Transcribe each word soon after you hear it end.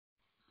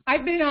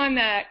I've been on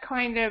that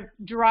kind of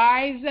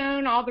dry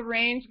zone. All the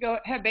rains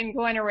have been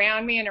going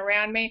around me and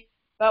around me,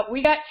 but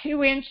we got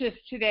 2 inches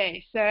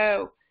today,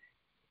 so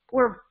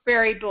we're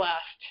very blessed.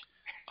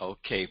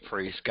 Okay,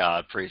 praise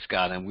God,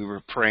 and we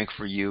were praying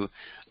for you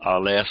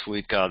last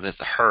week that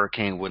the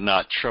hurricane would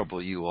not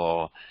trouble you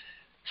all.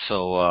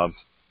 So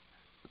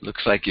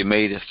looks like you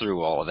made it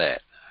through all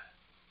that.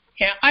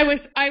 Yeah, I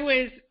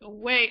was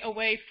way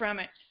away from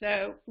it,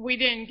 so we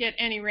didn't get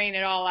any rain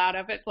at all out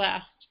of it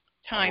last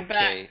time.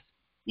 Okay.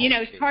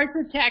 But parts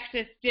of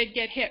Texas did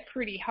get hit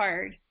pretty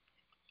hard.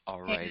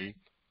 All righty.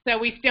 So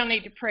we still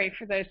need to pray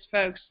for those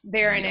folks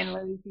there and in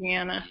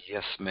Louisiana.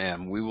 Yes,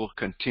 ma'am. We will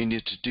continue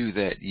to do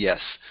that. Yes.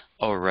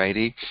 All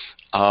righty.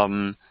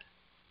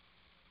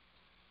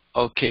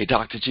 Okay,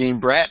 Dr. Jean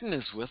Bratton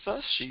is with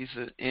us. She's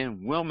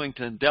in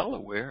Wilmington,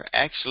 Delaware,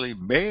 actually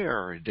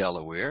Bear,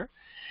 Delaware.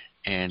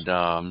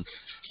 And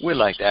we'd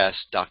like to ask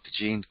Dr.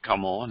 Jean to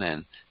come on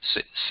and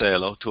say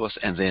hello to us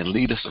and then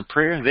lead us in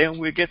prayer, and then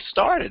we'll get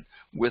started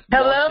with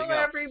Hello,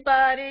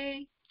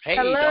 everybody. Hey,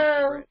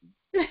 hello.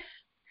 Dr.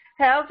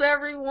 How's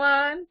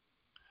everyone?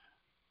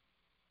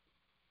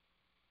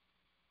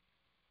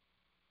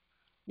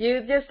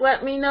 You just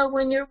let me know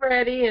when you're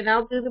ready, and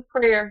I'll do the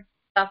prayer,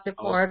 Dr.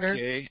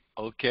 Carter.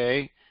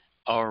 Okay.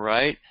 All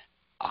right.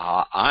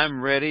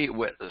 I'm ready.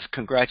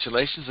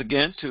 Congratulations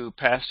again to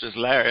Pastors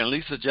Larry and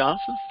Lisa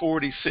Johnson,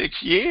 46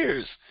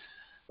 years.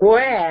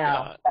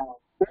 Wow.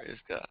 Praise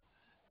God.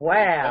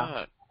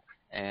 Wow. Praise God.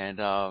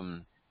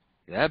 And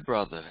that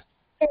brother,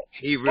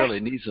 he really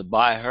needs to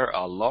buy her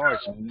a large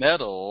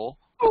medal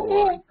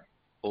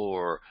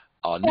or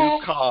a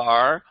new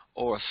car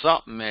or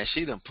something, man.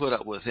 She done put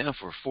up with him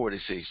for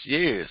 46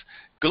 years.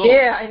 Glory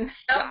and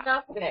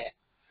enough of that.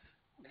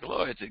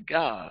 Glory to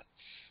God.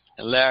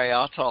 And Larry,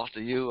 I'll talk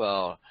to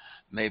you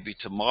maybe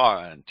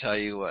tomorrow and tell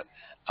you what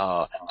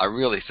I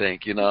really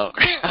think, No,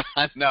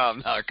 I'm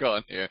not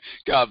going here.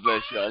 God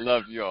bless you. I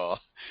love you all.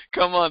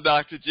 Come on,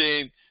 Dr.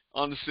 Jean,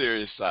 on the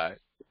serious side.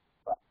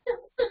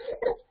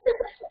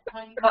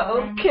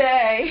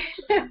 Okay.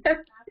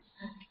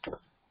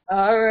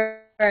 All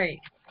right.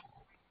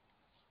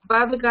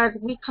 Father God,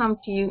 we come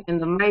to you in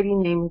the mighty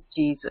name of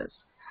Jesus.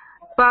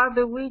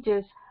 Father, we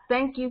just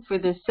thank you for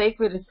this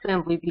sacred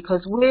assembly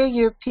because where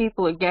your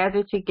people are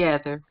gathered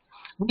together,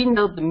 we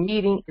know the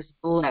meeting is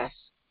blessed.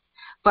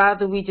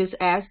 Father, we just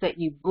ask that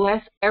you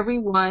bless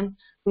everyone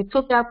who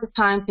took out the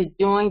time to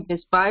join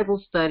this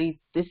Bible study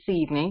this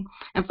evening.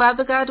 And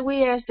Father God,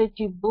 we ask that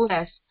you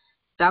bless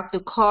Dr.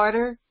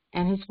 Carter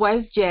and his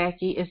wife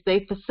Jackie as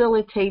they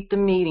facilitate the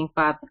meeting,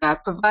 Father God.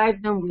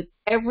 Provide them with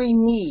every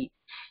need,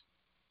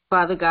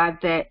 Father God,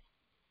 that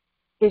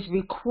is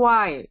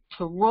required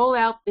to roll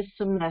out this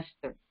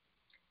semester.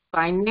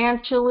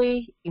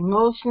 Financially,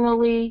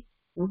 emotionally,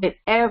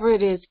 whatever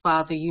it is,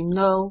 Father, you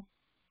know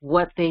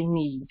what they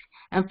need.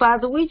 And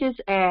Father, we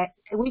just ask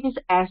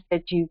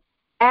that you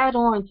add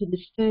on to the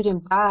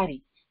student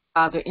body,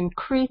 Father,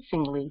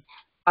 increasingly.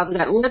 Father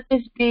God, let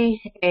this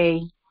be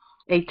a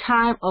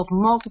time of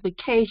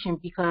multiplication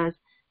because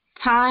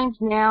times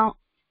now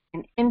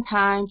and end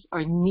times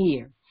are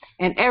near,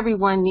 and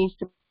everyone needs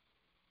to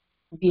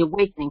be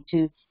awakening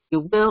to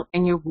your will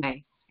and your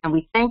way. And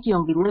we thank you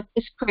and we lift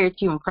this prayer to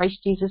you in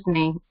Christ Jesus'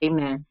 name.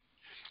 Amen.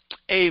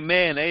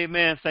 Amen.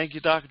 Amen. Thank you,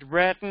 Dr.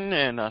 Bratton,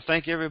 and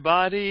thank you,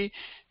 everybody.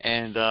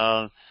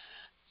 And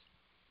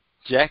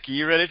Jackie,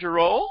 you ready to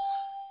roll?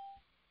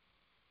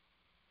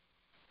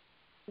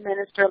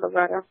 Minister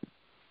Loretta.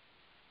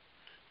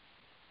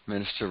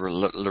 Minister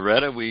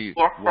Loretta, we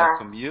Yes,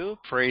 welcome you.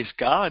 Praise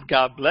God.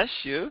 God bless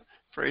you.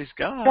 Praise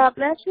God. God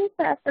bless you,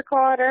 Pastor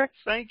Carter.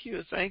 Thank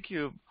you. Thank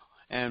you.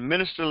 And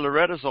Minister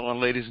Loretta's on,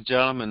 ladies and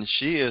gentlemen.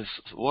 She is,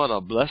 what a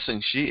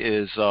blessing. She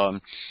is,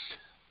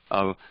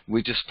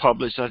 we just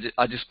published,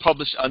 I just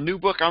published a new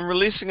book. I'm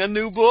releasing a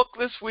new book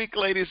this week,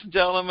 ladies and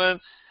gentlemen.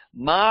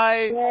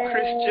 My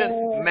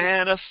Christian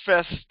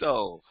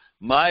Manifesto.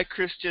 My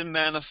Christian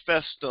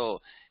Manifesto.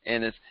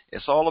 And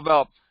it's all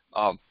about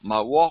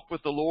my walk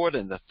with the Lord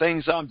and the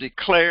things I'm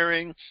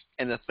declaring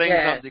and the things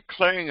I'm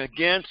declaring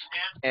against.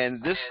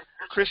 And this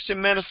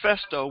Christian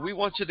Manifesto, we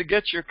want you to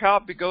get your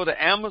copy. Go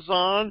to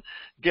Amazon,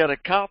 get a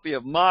copy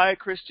of My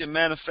Christian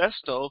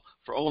Manifesto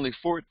for only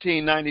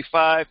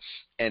 $14.95.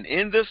 And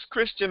in this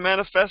Christian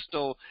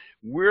Manifesto,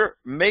 we're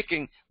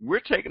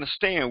taking a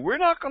stand. We're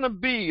not going to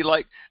be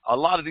like a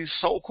lot of these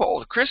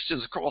so-called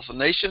Christians across the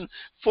nation,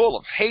 full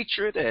of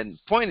hatred and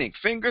pointing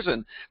fingers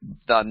and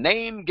the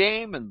name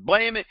game and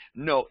blaming.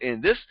 No,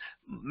 in this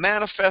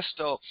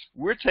manifesto,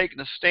 we're taking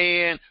a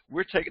stand.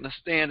 We're taking a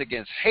stand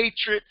against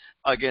hatred,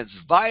 against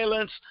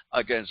violence,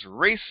 against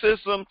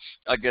racism,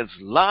 against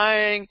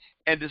lying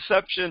and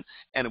deception.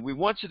 And we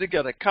want you to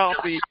get a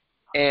copy.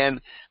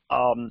 And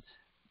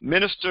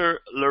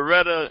Minister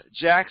Loretta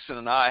Jackson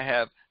and I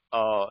have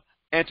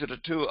entered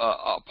into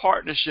a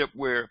partnership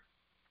where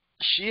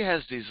she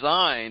has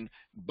designed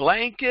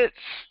blankets,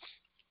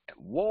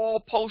 wall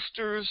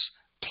posters,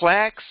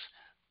 plaques,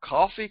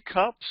 coffee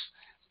cups,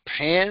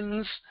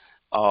 pens,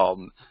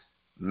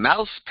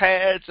 mouse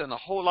pads, and a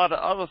whole lot of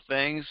other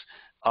things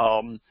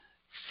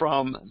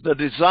from the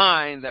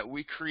design that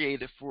we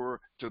created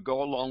to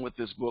go along with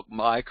this book,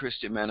 My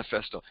Christian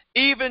Manifesto.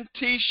 Even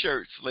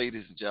T-shirts,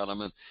 ladies and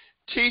gentlemen.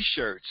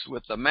 T-shirts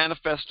with the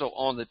manifesto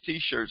on the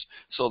T-shirts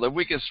so that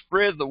we can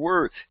spread the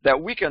word,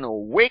 that we can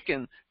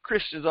awaken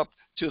Christians up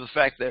to the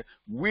fact that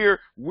we're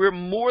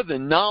more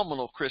than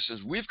nominal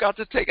Christians. We've got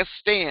to take a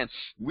stand.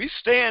 We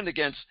stand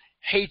against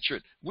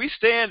hatred. We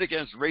stand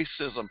against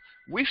racism.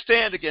 We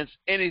stand against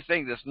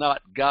anything that's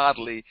not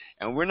godly,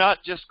 and we're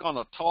not just going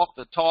to talk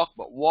the talk,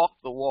 but walk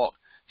the walk.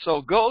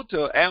 So go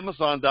to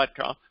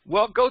Amazon.com.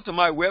 Well, go to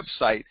my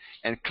website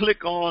and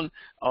click on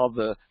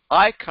the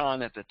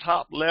icon at the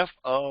top left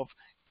of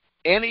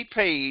any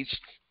page,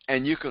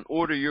 and you can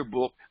order your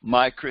book,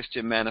 My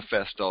Christian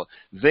Manifesto.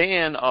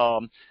 Then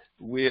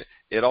once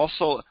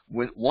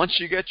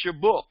you get your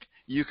book,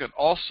 you can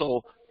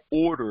also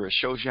order. It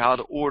shows you how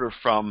to order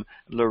from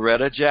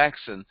Loretta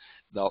Jackson,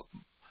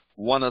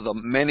 one of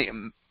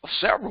the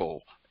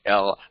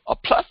a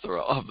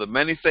plethora of the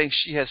many things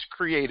she has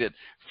created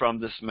from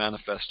this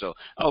manifesto.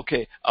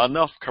 Okay,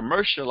 enough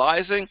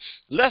commercializing.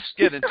 Let's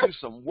get into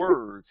some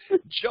words.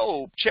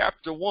 Job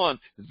chapter 1.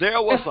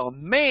 There was a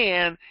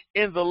man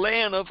in the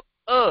land of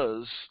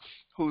Uz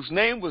whose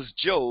name was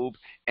Job,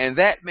 and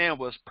that man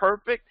was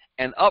perfect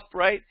and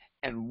upright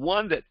and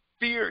one that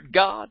feared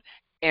God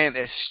and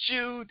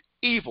eschewed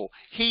evil.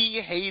 He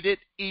hated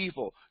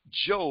evil.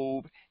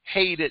 Job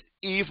hated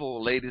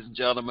evil, ladies and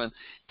gentlemen,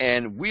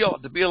 and we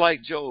ought to be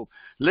like Job.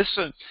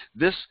 Listen,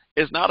 this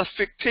is not a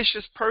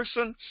fictitious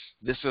person.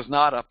 This is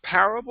not a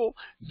parable.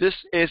 This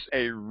is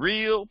a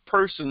real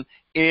person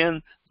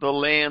in the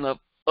land of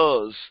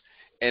Uz,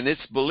 and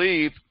it's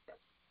believed.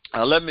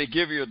 Let me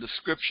give you a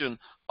description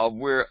of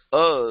where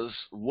Uz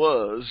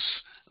was.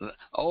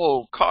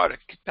 Oh, Carter,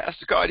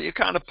 Pastor Carter, you're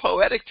kind of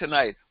poetic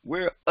tonight.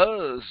 Where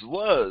Uz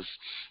was.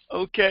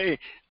 Okay,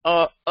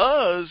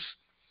 Uz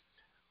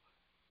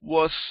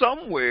was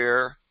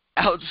somewhere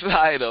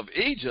outside of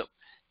Egypt,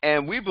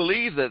 and we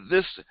believe that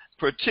this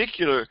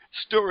particular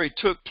story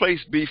took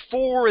place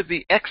before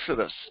the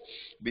Exodus.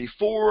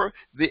 Before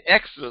the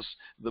Exodus,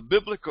 the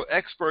biblical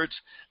experts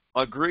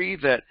agree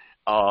that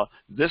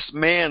this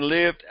man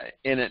lived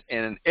in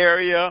an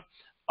area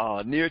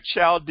near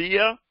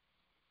Chaldea,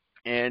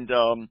 and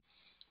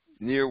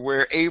near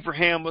where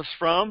Abraham was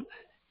from.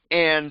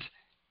 And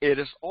it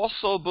is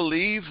also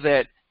believed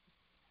that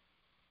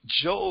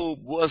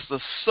Job was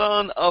the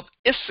son of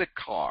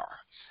Issachar.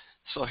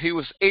 So he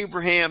was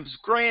Abraham's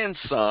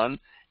grandson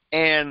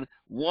and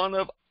one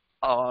of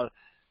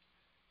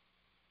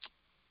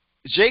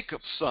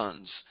Jacob's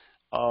sons.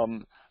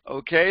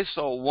 Okay,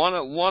 so one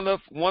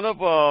of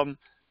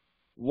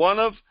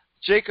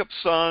Jacob's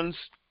sons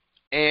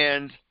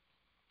and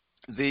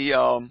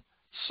the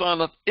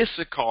son of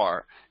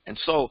Issachar. And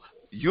so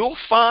you'll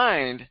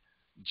find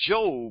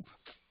Job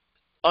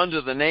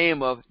under the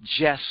name of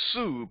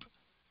Jashub,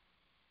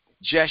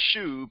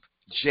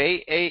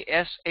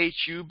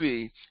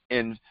 J-A-S-H-U-B,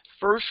 in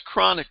 1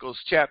 Chronicles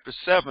chapter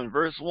 7,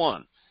 verse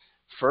 1.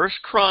 1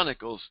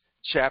 Chronicles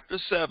chapter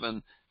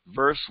 7,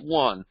 verse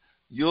 1.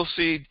 You'll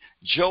see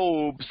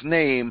Job's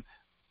name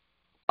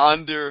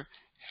under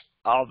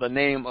the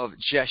name of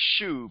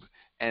Jashub.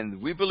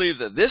 And we believe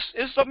that this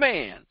is the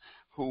man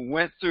who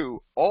went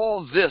through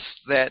all this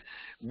that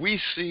we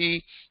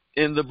see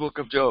in the book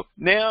of Job.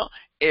 Now,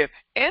 if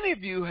any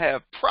of you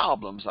have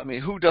problems, I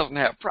mean, who doesn't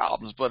have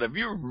problems? But if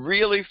you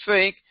really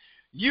think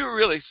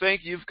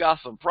you've got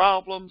some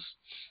problems,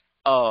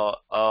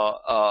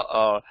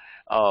 Pastor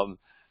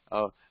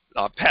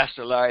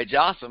Larry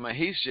Johnson, man,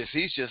 he's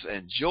just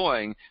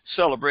enjoying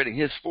celebrating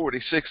his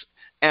 46th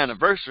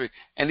anniversary,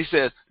 and he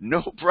says,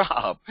 no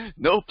problem.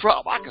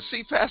 I can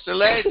see Pastor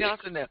Larry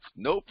Johnson there.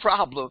 No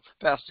problem,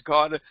 Pastor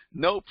Carter,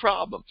 no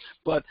problem.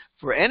 But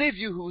for any of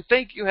you who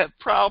think you have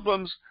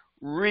problems,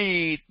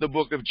 read the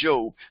book of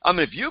Job. I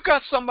mean, if you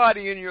got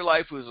somebody in your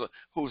life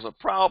who's a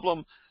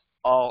problem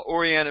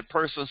oriented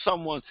person,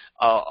 someone,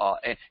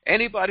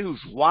 anybody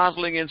who's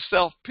waddling in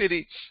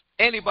self-pity,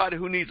 anybody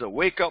who needs a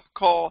wake-up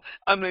call.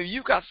 I mean,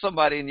 you got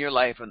somebody in your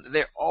life and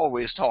they're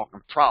always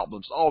talking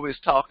problems, always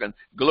talking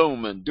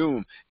gloom and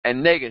doom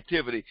and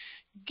negativity.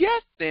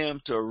 Get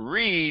them to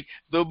read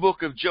the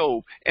book of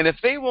Job. And if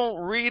they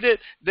won't read it,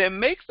 then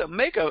make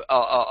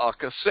a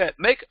cassette,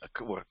 make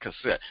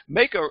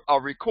a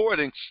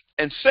recording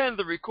and send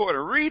the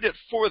recorder. Read it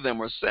for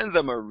them or send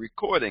them a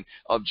recording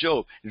of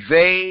Job.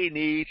 They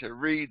need to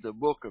read the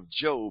book of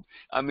Job.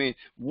 I mean,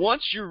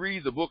 once you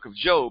read the book of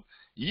Job,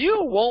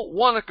 you won't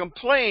want to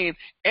complain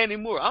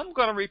anymore. I'm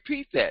going to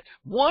repeat that.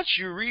 Once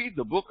you read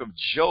the book of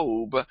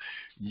Job,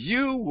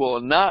 you will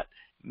not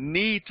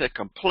need to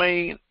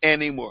complain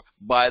anymore.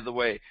 By the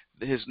way,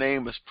 his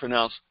name is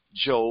pronounced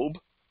Job,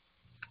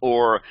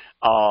 or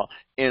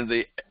in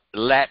the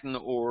Latin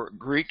or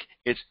Greek,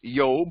 it's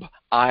Job,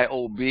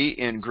 I-O-B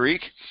in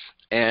Greek,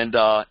 and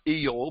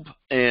Eob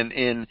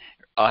in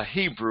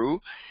Hebrew.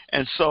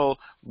 And so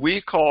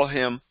we call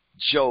him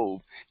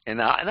Job.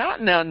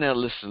 Now,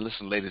 listen,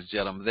 ladies and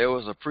gentlemen. There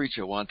was a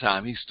preacher one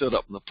time. He stood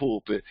up in the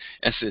pulpit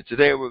and said,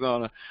 "Today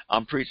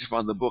I'm preaching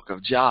from the book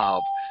of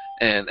Job."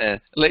 And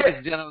ladies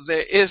and gentlemen,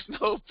 there is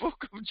no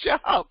book of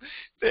Job.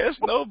 There's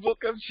no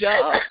book of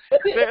Job.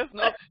 There's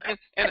no.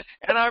 And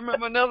I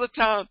remember another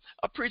time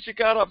a preacher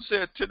got up and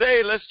said,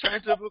 "Today, let's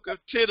turn to the book of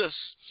Titus."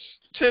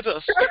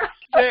 Titus.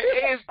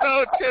 There is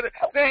no Titus.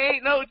 There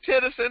ain't no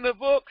Titus in the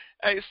book.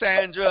 Hey,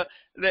 Sandra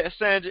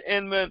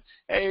Inman.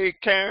 Hey,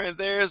 Karen,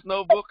 there's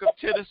no book of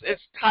Titus.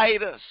 It's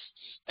Titus,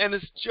 and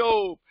it's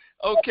Job.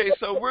 Okay,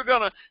 so we're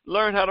going to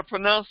learn how to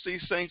pronounce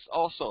these things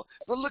also.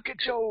 But look at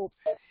Job.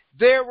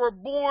 There were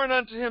born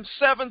unto him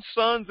 7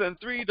 sons and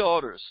 3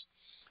 daughters.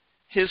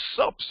 His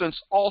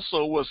substance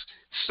also was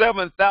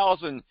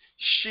 7,000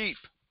 sheep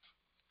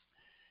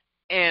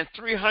and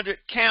 300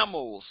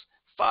 camels,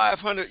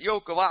 500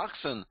 yoke of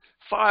oxen,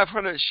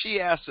 500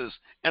 she-asses,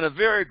 and a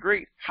very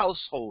great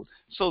household,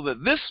 so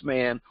that this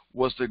man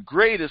was the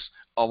greatest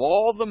of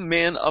all the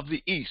men of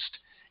the east.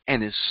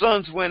 And his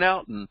sons went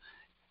out and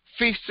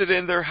feasted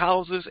in their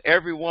houses,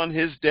 every one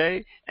his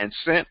day, and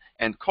sent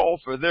and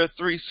called for their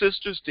 3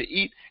 sisters to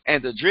eat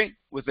and to drink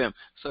with them.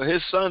 So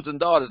his sons and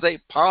daughters, they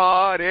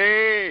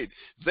partied.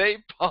 They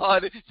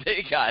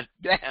got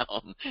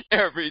down.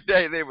 Every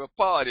day they were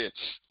partying.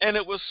 And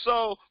it was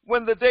so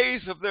when the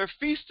days of their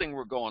feasting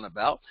were gone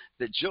about,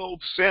 that Job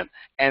sent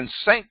and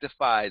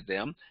sanctified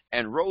them,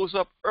 and rose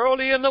up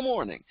early in the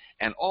morning,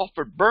 and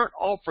offered burnt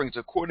offerings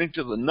according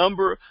to the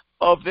number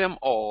of them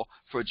all.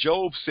 For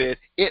Job said,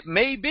 "It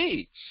may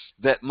be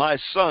that my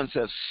sons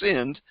have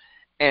sinned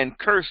and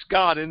cursed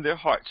God in their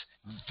hearts."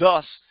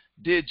 Thus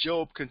did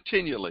Job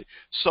continually.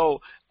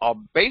 So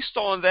based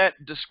on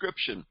that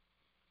description,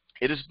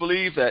 it is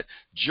believed that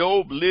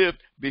Job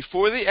lived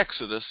before the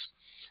Exodus,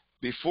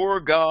 before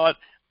God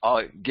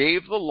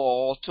gave the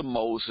law to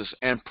Moses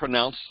and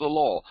pronounced the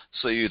law.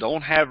 So you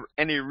don't have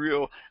any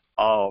real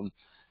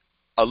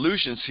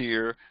allusions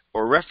here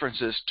or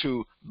references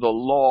to the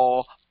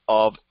law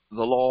of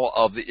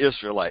the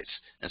Israelites.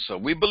 And so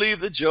we believe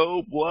that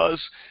Job was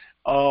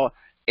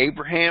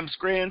Abraham's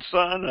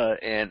grandson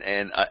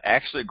and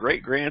actually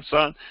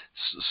great-grandson,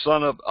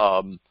 son of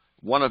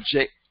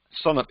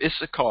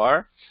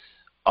Issachar,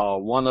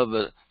 one of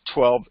the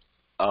 12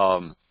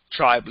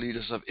 tribe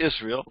leaders of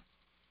Israel,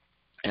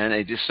 and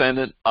a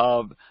descendant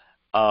of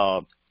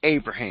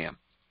Abraham.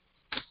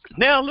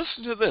 Now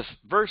listen to this,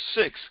 verse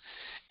 6,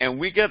 and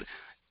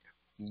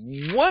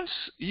once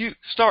you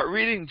start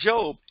reading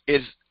Job,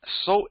 it's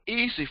so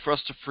easy for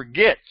us to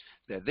forget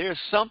that there's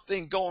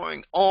something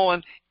going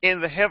on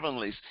in the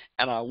heavenlies.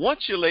 And I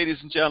want you,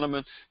 ladies and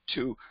gentlemen,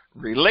 to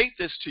relate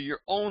this to your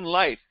own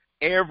life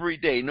every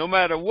day, no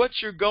matter what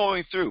you're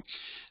going through.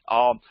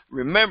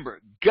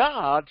 Remember,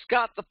 God's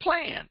got the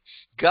plan.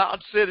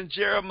 God said in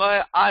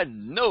Jeremiah, "I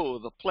know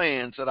the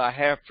plans that I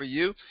have for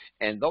you."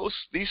 And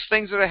these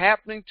things that are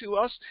happening to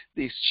us,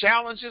 these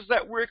challenges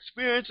that we're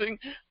experiencing,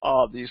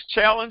 these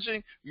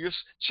challenges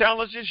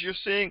you're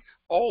seeing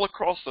all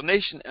across the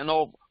nation and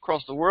all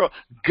across the world,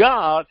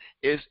 God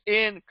is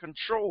in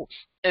control.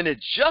 And it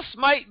just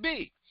might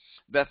be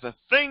that the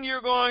thing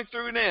you're going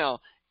through now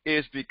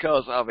is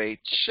because of a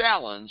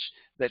challenge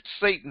that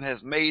Satan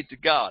has made to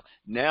God.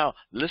 Now,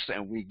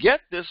 listen, we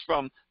get this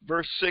from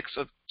verse 6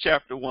 of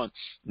chapter 1.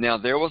 Now,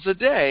 there was a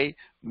day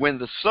when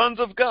the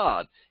sons of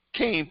God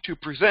came to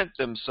present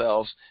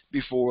themselves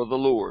before the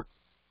Lord,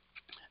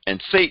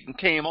 and Satan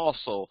came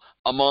also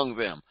among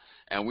them.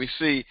 And we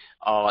see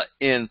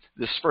in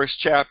this first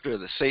chapter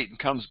that Satan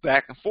comes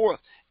back and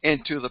forth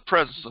into the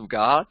presence of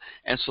God.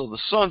 And so the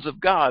sons of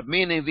God,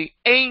 meaning the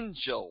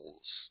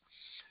angels,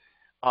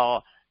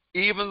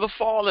 even the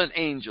fallen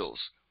angels,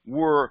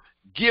 were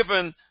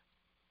given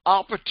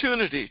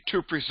opportunity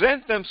to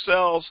present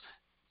themselves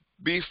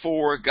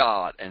before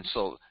God. And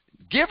so,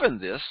 given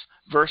this,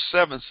 verse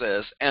 7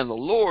 says, "And the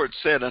Lord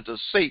said unto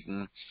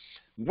Satan,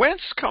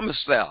 Whence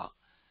comest thou?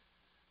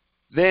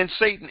 Then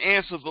Satan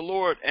answered the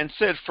Lord and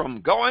said,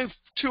 From going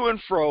to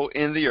and fro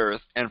in the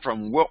earth, and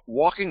from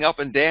walking up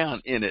and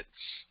down in it.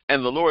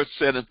 And the Lord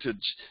said unto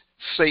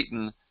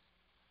Satan,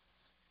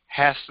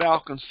 Hast thou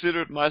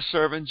considered my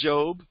servant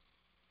Job,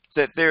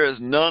 that there is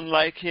none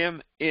like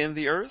him in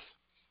the earth,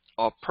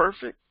 a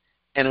perfect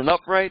and an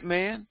upright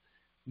man,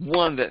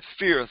 one that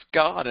feareth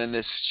God and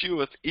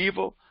escheweth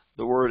evil?"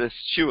 The word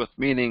escheweth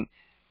meaning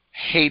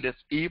hateth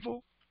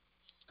evil.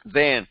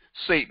 Then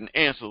Satan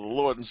answered the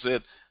Lord and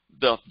said,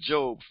 "Doth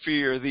Job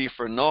fear thee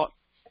for naught?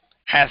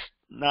 Hast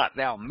not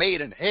thou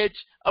made an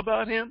hedge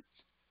about him,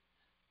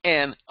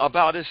 and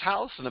about his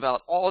house, and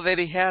about all that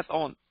he hath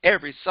on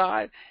every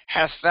side?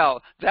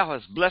 Thou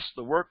hast blessed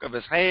the work of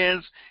his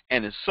hands,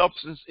 and his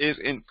substance is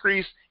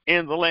increased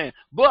in the land.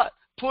 But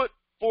put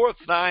forth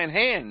thine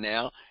hand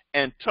now,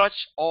 and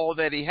touch all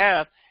that he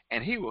hath,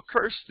 and he will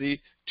curse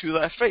thee to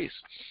thy face."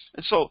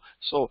 And so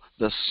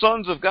the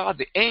sons of God,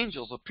 the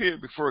angels,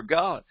 appeared before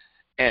God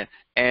and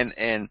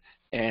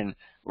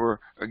were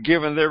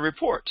given their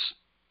reports.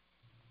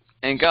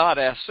 And God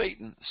asked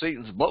Satan.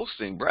 Satan's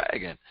boasting,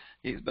 bragging.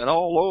 He's been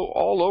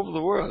all over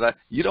the world.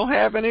 You don't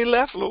have any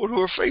left, Lord,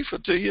 who are faithful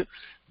to you.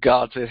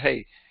 God said,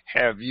 hey,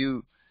 have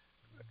you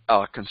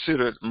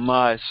considered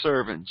my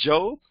servant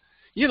Job?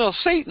 You know,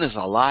 Satan is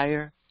a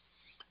liar,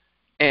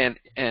 and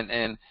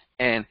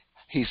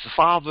he's the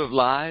father of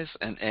lies,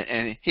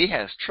 and he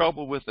has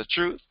trouble with the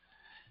truth.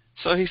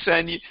 So he's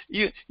saying,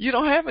 you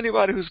don't have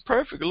anybody who's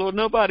perfect, Lord,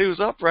 nobody who's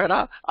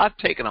upright. I've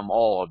taken them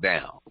all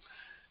down.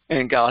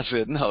 And God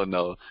said,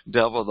 no,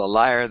 devil, the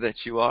liar that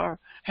you are.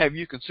 Have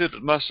you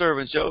considered my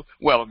servant Job?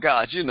 Well,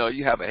 God, you know,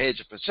 you have a hedge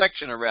of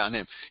protection around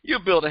him. You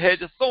build a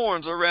hedge of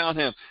thorns around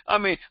him. I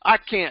mean, I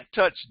can't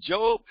touch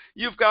Job.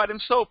 You've got him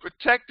so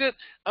protected.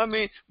 I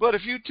mean, but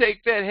if you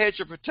take that hedge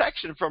of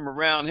protection from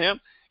around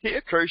him,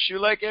 he'll curse you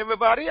like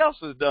everybody else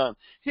has done.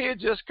 He'll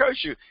just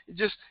curse you.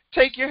 Just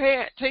take your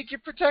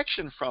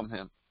protection from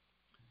him.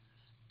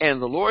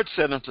 And the Lord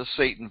said unto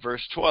Satan,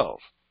 verse 12,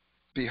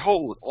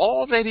 behold,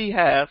 all that he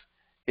hath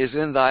is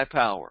in thy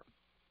power.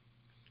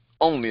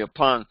 Only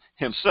upon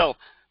himself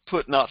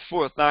put not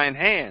forth thine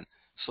hand.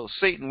 So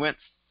Satan went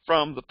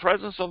from the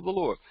presence of the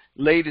Lord.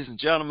 Ladies and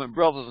gentlemen,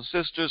 brothers and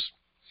sisters,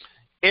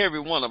 every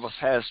one of us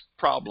has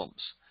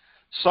problems.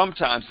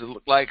 Sometimes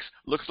it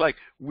looks like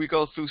we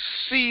go through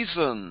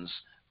seasons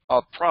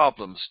of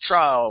problems,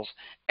 trials,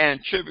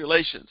 and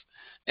tribulations.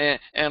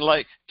 And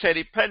like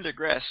Teddy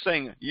Pendergrass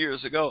sang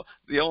years ago,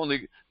 the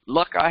only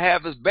luck I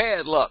have is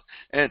bad luck.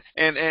 And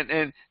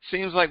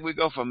seems like we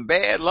go from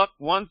bad luck,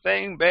 one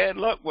thing, bad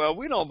luck. Well,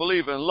 we don't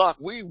believe in luck.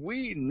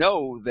 We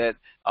know that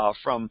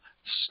from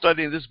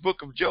studying this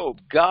book of Job,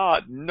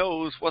 God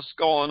knows what's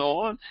going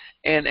on.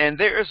 And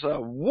there's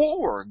a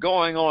war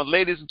going on,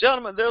 ladies and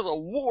gentlemen. There's a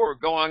war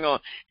going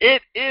on.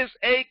 It is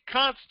a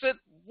constant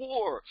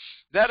war.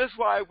 That is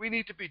why we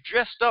need to be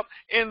dressed up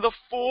in the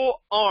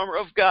full armor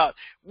of God.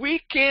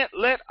 We can't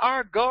let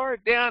our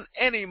guard down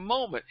any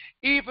moment.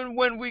 Even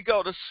when we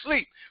go to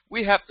sleep,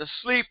 we have to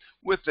sleep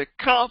with the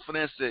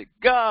confidence that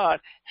God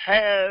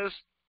has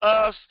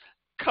us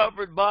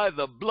covered by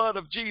the blood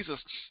of Jesus.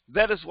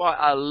 That is why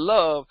I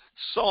love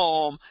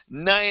Psalm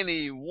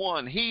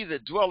 91. He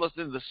that dwelleth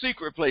in the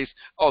secret place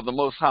of the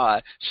Most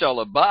High shall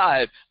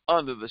abide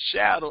under the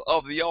shadow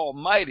of the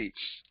Almighty.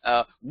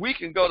 We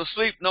can go to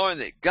sleep knowing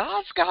that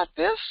God's got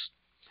this.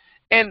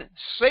 And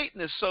Satan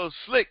is so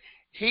slick,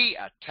 he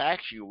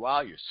attacks you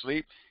while you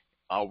sleep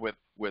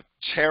with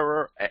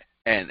terror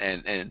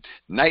and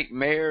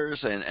nightmares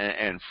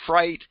and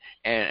fright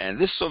and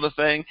this sort of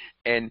thing.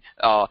 And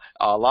a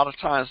lot of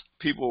times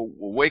people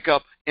will wake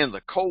up in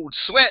the cold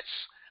sweats,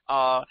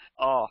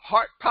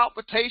 heart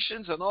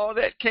palpitations and all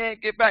that,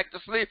 can't get back to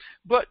sleep.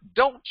 But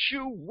don't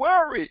you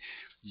worry.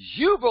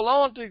 You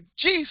belong to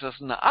Jesus.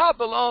 Now, I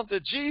belong to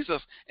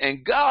Jesus,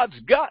 and God's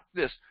got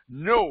this.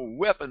 No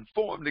weapon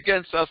formed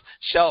against us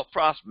shall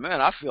prosper.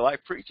 Man, I feel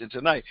like preaching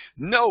tonight.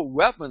 No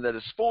weapon that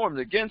is formed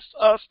against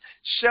us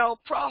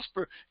shall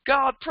prosper.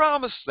 God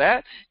promised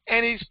that,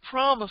 and he's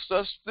promised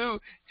us through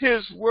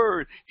his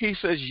word. He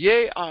says,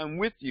 yea, I'm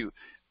with you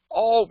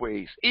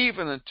always,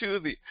 even unto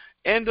the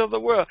end of the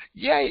world.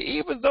 Yea,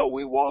 even though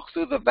we walk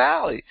through the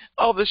valley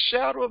of the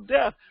shadow of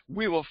death,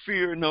 we will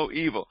fear no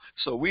evil.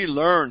 So we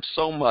learn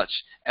so much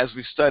as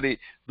we study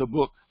the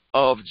book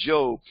of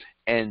Job.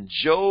 And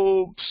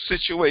Job's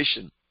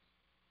situation,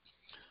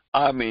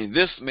 I mean,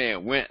 this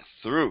man went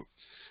through.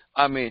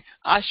 I mean,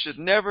 I should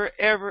never,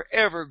 ever,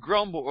 ever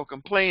grumble or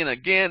complain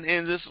again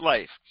in this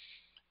life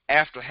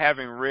after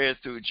having read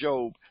through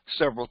Job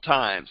several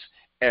times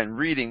and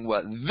reading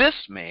what this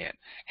man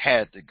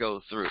had to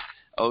go through.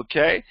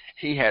 Okay,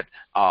 he had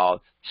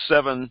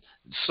 7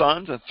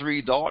 sons and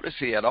 3 daughters.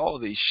 He had all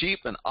these sheep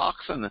and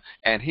oxen,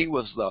 and he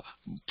was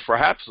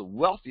perhaps the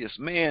wealthiest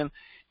man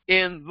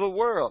in the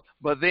world.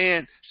 But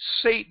then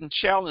Satan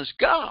challenged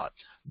God.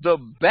 The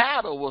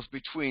battle was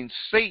between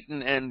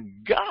Satan and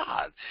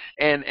God.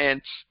 And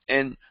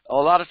a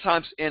lot of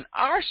times in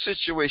our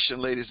situation,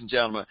 ladies and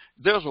gentlemen,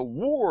 there's a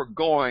war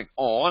going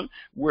on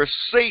where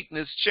Satan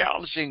is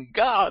challenging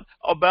God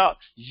about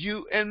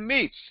you and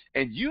me.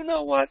 And you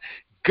know what?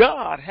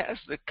 God has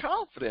the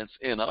confidence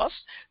in us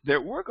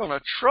that we're going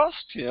to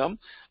trust him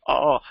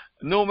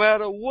no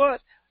matter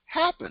what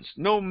happens,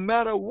 no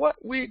matter what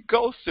we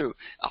go through.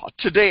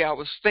 Today I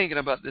was thinking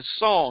about this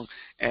song,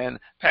 and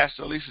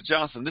Pastor Lisa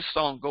Johnson, this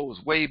song goes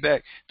way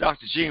back.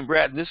 Dr. Gene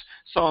Bratton, this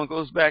song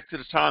goes back to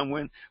the time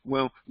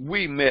when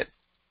we met.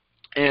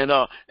 And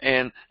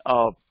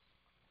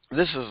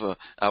this is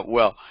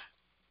well,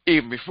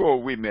 even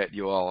before we met,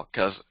 you all,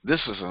 because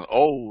this is an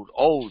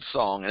old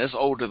song, and it's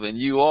older than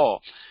you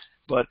all.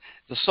 But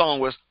the song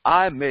was,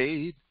 I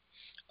made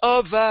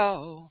a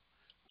vow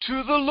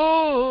to the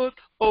Lord.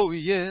 Oh,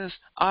 yes,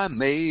 I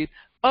made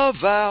a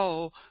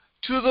vow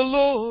to the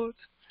Lord.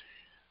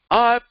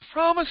 I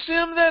promised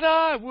him that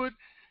I would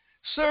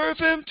serve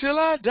him till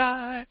I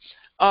die.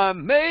 I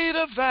made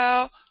a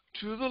vow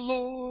to the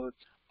Lord.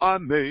 I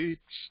made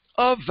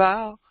a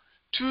vow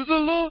to the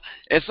Lord.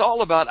 It's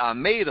all about I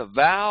made a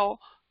vow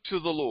to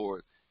the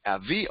Lord.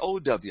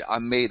 V-O-W. I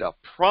made a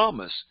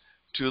promise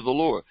to the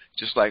Lord.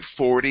 Just like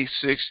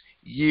 46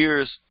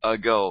 years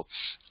ago,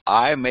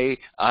 Larry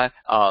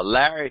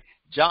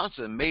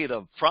Johnson made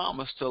a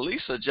promise to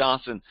Lisa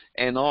Johnson,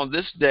 and on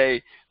this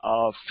day,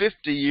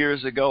 50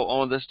 years ago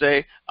on this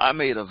day, I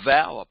made a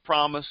vow, a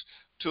promise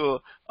to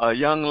a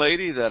young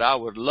lady that I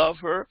would love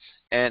her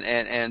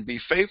and be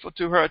faithful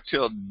to her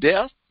till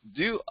death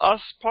do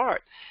us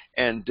part.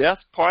 And death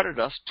parted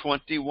us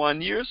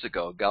 21 years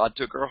ago. God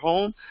took her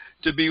home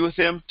to be with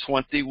him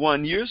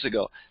 21 years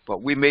ago.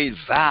 But we made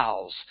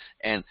vows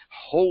and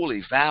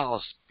holy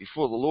vows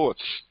before the Lord.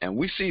 And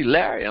we see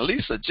Larry and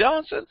Lisa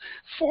Johnson,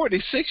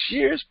 46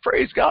 years.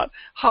 Praise God.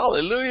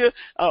 Hallelujah.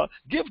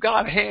 Give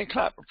God a hand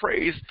clap of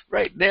praise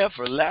right now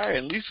for Larry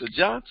and Lisa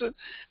Johnson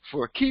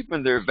for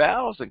keeping their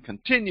vows and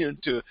continuing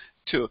to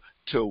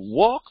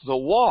walk the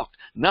walk,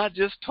 not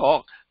just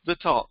talk the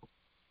talk.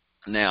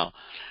 Now,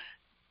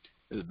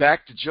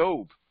 back to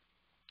Job.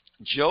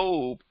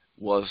 Job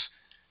was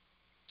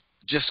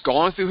just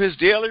going through his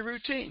daily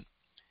routine.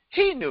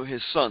 He knew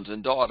his sons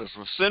and daughters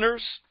were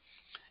sinners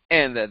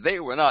and that they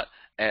were not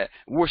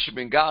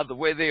worshiping God the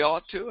way they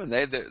ought to, and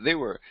they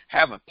were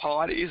having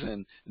parties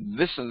and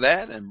this and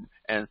that and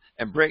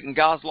breaking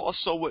God's law.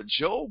 So what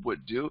Job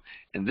would do,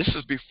 and this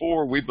is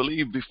before, we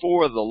believe,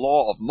 before the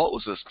law of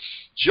Moses,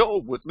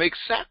 Job would make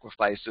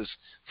sacrifices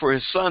for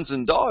his sons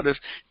and daughters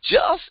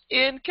just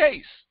in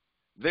case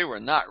they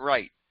were not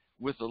right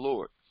with the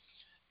Lord.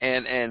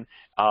 And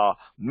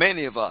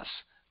many of us,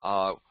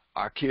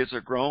 our kids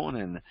are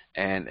grown,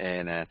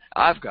 and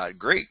I've got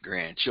great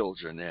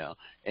grandchildren now,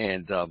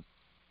 and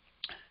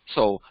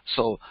so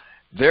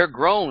they're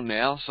grown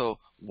now. So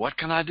what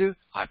can I do?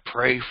 I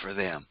pray for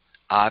them.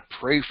 I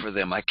pray for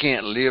them. I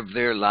can't live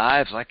their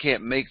lives. I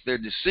can't make their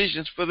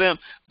decisions for them,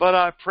 but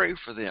I pray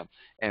for them.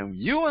 And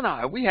you and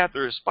I, we have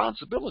the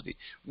responsibility.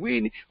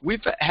 We've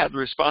had the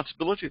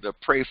responsibility to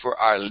pray for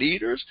our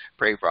leaders,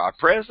 pray for our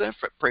president,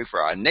 pray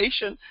for our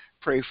nation,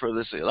 pray for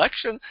this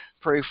election,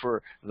 pray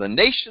for the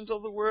nations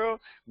of the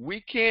world.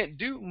 We can't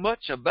do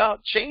much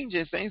about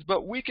changing things,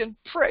 but we can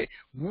pray.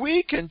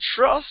 We can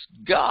trust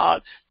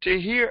God to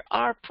hear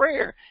our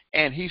prayer.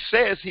 And he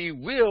says he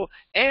will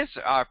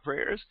answer our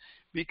prayers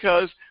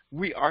because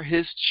we are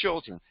his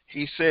children.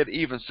 He said,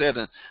 he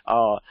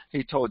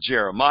told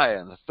Jeremiah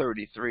in the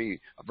 33,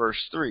 verse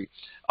 3,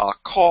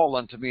 call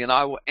unto me, and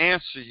I will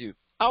answer you.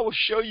 I will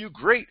show you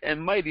great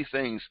and mighty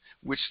things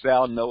which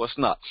thou knowest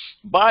not.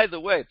 By the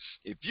way,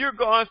 if you're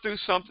going through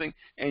something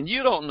and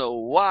you don't know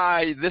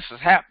why this is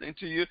happening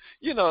to you,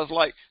 you know, it's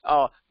like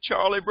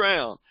Charlie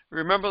Brown.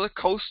 Remember the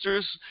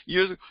coasters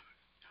years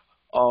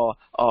ago?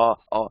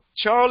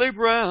 Charlie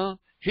Brown,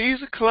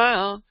 he's a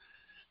clown.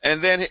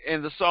 And then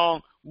in the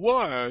song,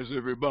 why is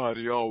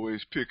everybody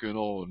always picking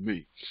on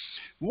me?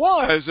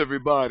 Why is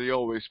everybody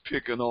always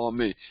picking on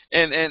me?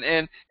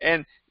 And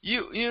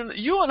you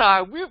and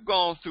I, we've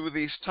gone through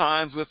these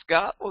times with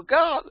God. Well,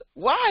 God,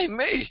 why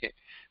me?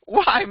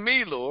 Why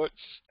me, Lord?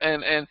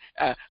 And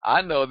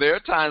I know there are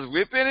times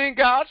we've been in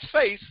God's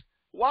face.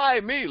 Why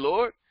me,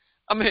 Lord?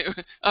 Why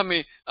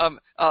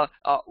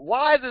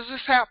does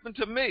this happen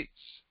to me?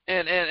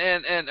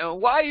 And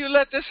why you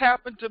let this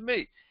happen to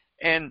me?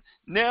 And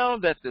now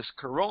that this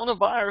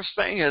coronavirus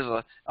thing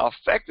has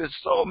affected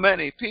so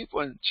many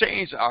people and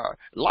changed our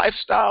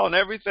lifestyle and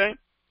everything,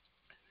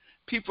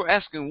 people are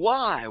asking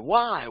why?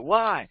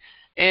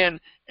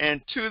 And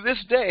to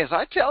this day, as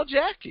I tell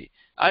Jackie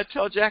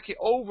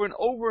over and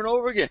over and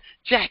over again,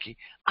 Jackie,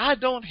 I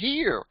don't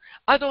hear it.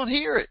 I don't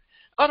hear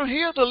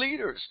the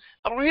leaders.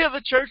 I don't hear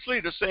the church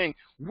leaders saying,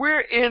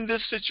 we're in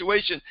this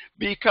situation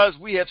because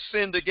we have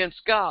sinned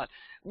against God.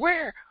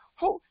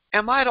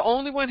 Am I the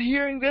only one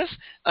hearing this?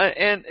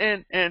 And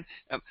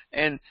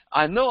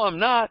I know I'm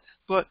not,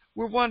 but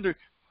we're wondering,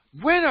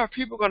 when are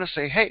people going to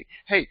say, hey,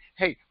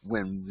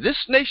 when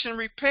this nation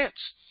repents,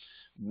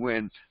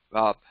 when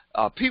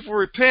people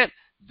repent,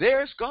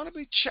 there's going to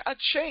be a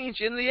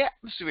change in the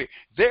atmosphere.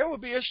 There will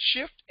be a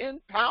shift in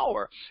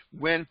power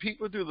when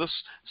people do the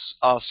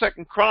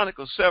 2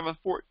 Chronicles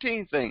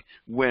 7:14 thing.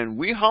 When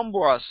we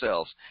humble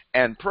ourselves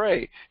and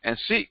pray and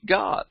seek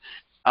God,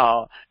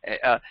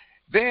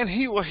 then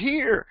he will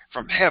hear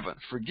from heaven,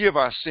 forgive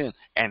our sin,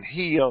 and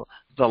heal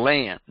the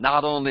land,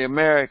 not only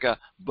America,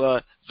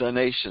 but the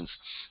nations.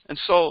 And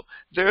so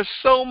there's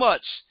so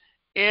much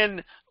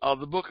in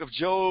the book of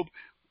Job.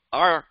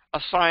 Our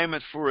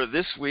assignment for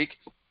this week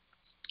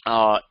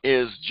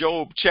is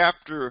Job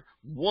chapter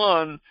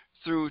 1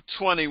 through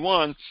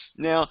 21.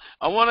 Now,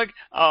 I want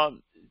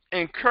to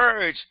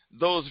encourage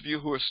those of you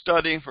who are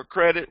studying for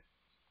credit.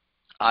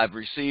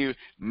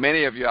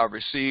 Many of you have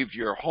received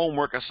your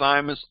homework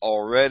assignments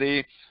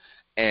already,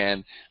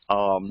 and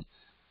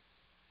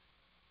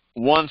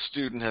one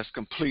student has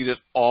completed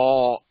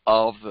all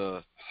of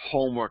the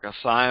homework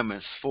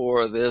assignments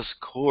for this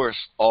course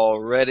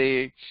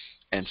already,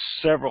 and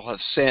several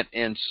have sent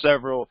in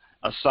several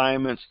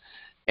assignments.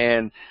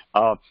 And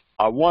I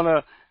want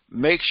to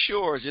make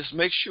sure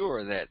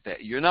that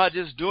you're not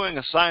just doing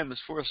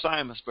assignments for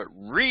assignments, but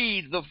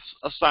read the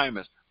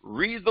assignments,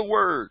 read the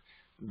Word,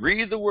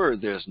 Read the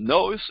Word. There's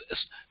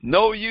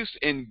no use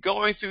in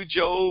going through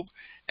Job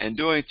and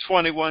doing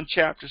 21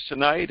 chapters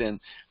tonight and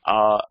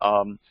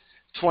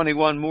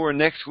 21 more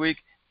next week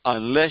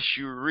unless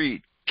you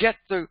read. Get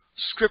the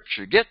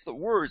Scripture. Get the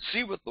Word.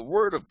 See what the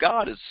Word of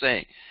God is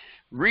saying.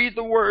 Read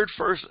the Word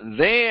first, and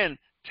then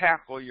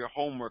tackle your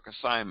homework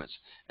assignments.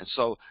 And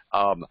so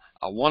I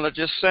want to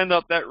just send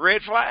up that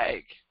red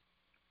flag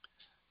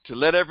to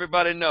let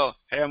everybody know,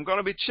 hey, I'm going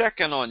to be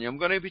checking on you. I'm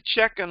going to be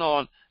checking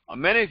on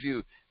many of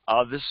you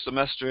this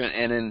semester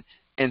and in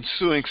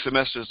ensuing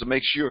semesters to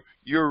make sure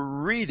you're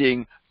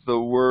reading the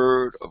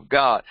Word of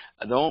God.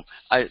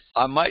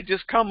 I might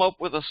just come up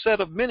with a set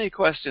of mini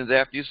questions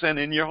after you send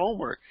in your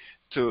homework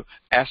to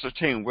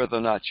ascertain whether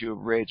or not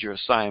you've read your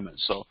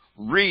assignments. So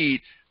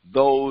read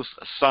those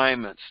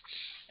assignments.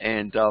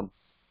 And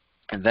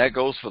that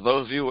goes for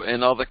those of you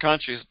in other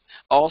countries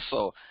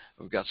also.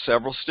 We've got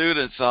several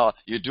students.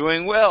 You're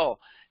doing well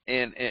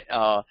in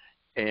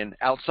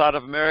outside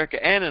of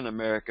America and in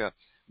America.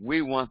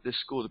 We want this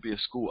school to be a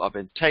school of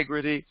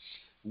integrity.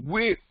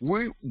 We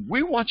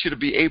want you to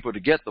be able to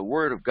get the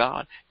Word of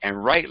God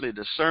and rightly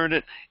discern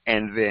it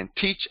and then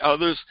teach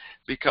others,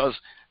 because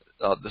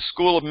the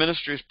School of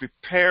Ministry is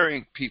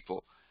preparing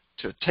people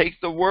to take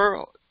to the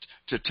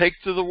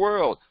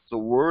world the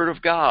Word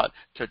of God,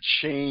 to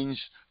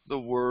change the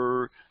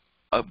Word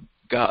of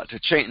God, to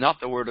change, not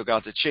the Word of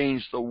God, to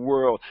change the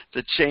world,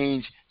 to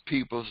change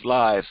people's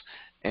lives.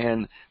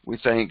 And we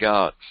thank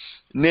God.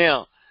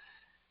 Now,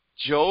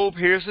 Job,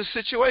 here's the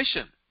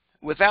situation.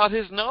 Without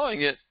his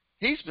knowing it,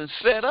 he's been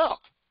set up.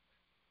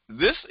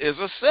 This is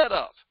a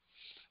setup.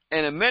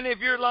 And in many of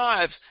your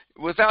lives,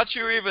 without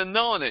you even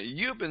knowing it,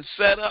 you've been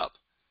set up.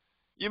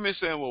 You may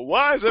say, well,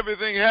 why is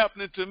everything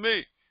happening to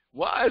me?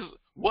 Why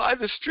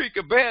the streak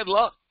of bad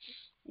luck?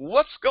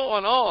 What's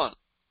going on?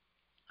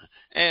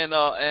 And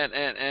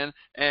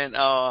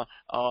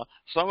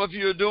some of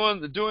you are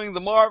doing the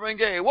Marvin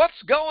Gaye.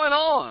 What's going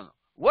on?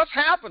 What's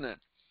happening?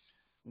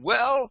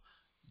 Well,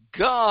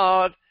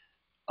 God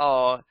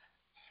allows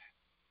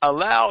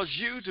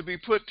you to be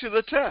put to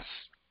the test.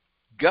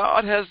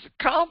 God has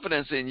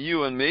confidence in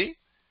you and me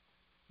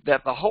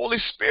that the Holy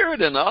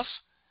Spirit in us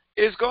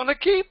is going to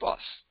keep us.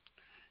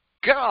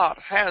 God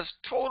has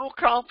total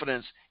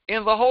confidence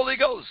in the Holy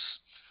Ghost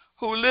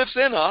who lives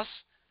in us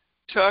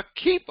to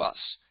keep us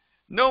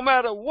no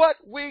matter what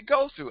we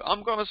go through.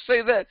 I'm going to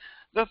say that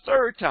the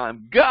third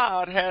time.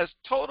 God has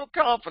total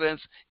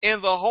confidence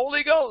in the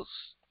Holy Ghost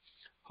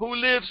who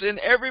lives in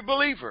every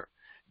believer,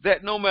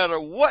 that no matter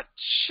what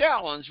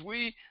challenge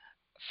we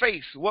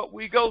face, what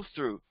we go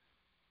through,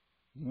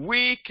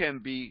 we can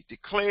be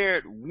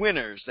declared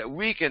winners, that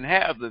we can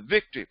have the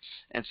victory.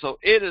 And so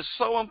it is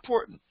so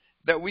important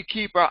that we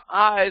keep our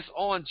eyes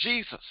on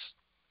Jesus,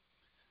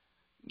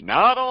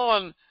 not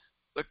on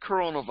the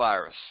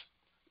coronavirus,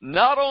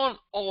 not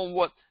on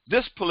what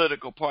this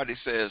political party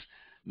says,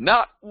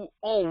 not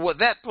on what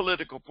that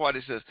political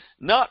party says,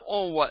 not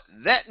on what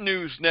that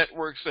news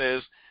network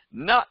says,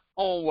 not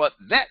on what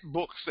that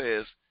book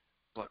says,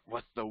 but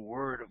what the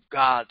Word of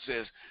God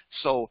says.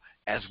 So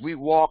as we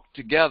walk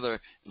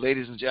together,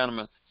 ladies and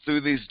gentlemen,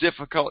 through these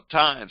difficult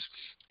times,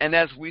 and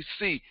as we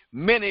see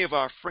many of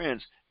our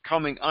friends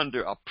coming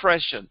under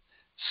oppression,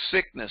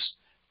 sickness,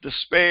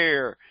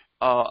 despair,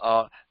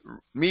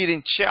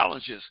 meeting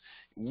challenges,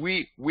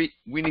 we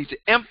need to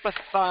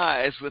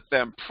empathize with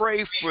them,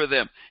 pray for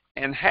them,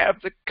 and have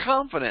the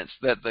confidence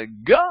that the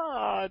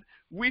God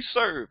we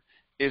serve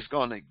is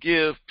going to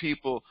give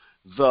people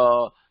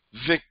the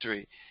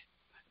victory.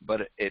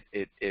 But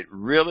it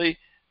really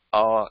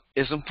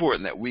is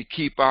important that we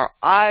keep our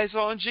eyes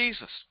on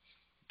Jesus.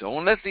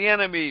 Don't let the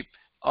enemy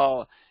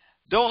pull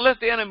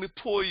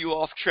you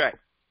off track.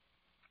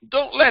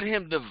 Don't let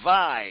him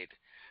divide.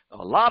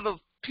 A lot of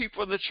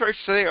people in the church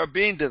today are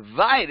being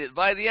divided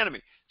by the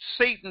enemy.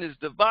 Satan is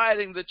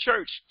dividing the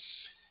church,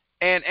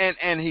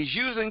 and he's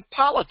using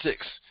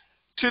politics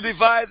to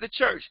divide the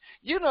church.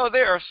 You know,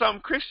 there are some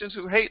Christians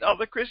who hate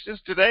other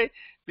Christians today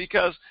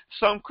because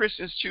some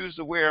Christians choose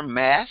to wear a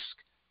mask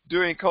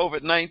during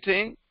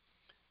COVID-19.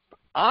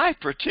 I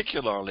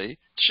particularly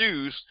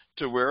choose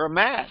to wear a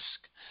mask.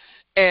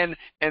 And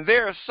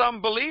there are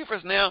some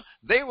believers now,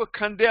 they will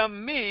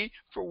condemn me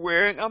for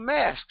wearing a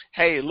mask.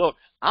 Hey, look,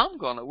 I'm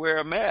going to wear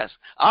a mask.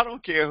 I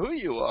don't care who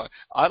you are.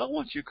 I don't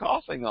want you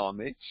coughing on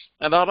me,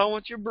 and I don't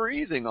want you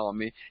breathing on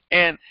me.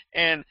 And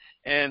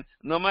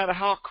no matter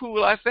how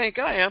cool I think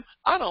I am,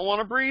 I don't want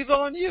to breathe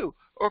on you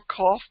or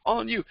cough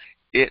on you.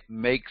 It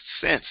makes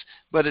sense.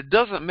 But it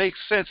doesn't make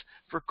sense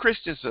for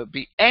Christians to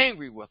be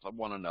angry with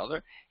one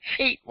another,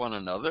 hate one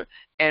another,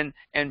 and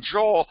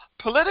draw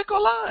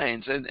political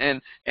lines,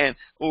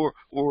 or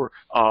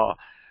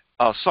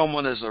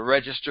someone is a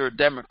registered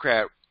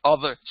Democrat,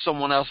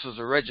 someone else is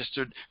a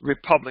registered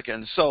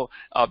Republican. So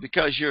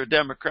because you're a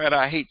Democrat,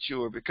 I hate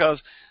you, or because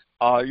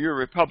you're a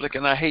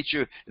Republican, I hate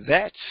you.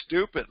 That's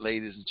stupid,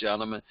 ladies and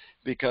gentlemen,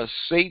 because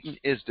Satan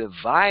is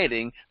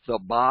dividing the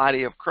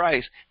body of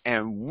Christ,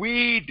 and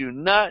we do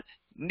not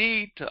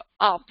need to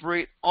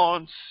operate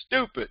on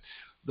stupid.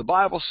 The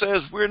Bible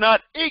says we're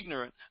not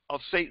ignorant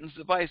of Satan's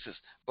devices.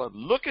 But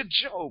look at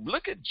Job.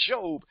 Look at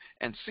Job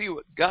and see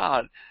what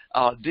God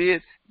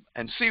did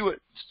and see what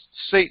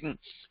Satan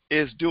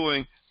is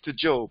doing to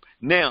Job.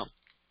 Now,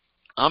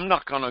 I'm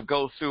not going to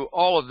go through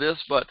all of this,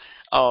 but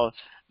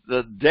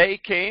the day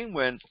came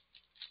when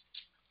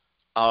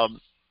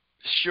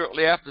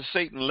shortly after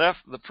Satan left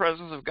the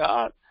presence of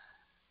God,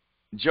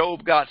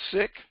 Job got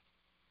sick.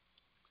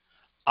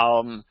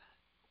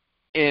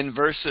 In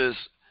verses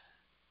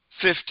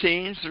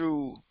 15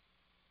 through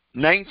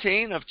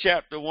 19 of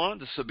chapter 1,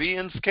 the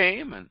Sabaeans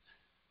came, and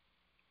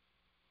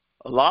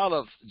a lot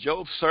of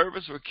Job's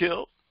servants were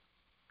killed.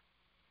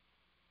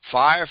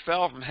 Fire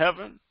fell from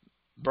heaven,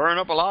 burned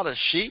up a lot of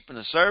sheep, and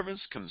the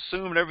servants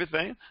consumed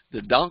everything,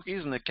 the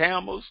donkeys and the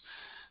camels.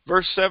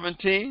 Verse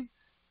 17,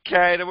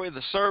 carried away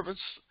the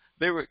servants,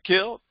 they were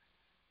killed.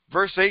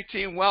 Verse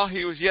 18, while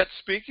he was yet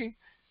speaking,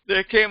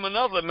 there came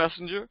another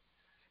messenger,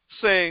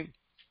 saying,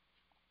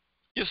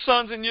 your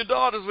sons and your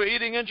daughters were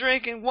eating and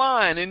drinking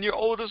wine in your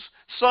oldest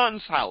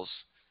son's house.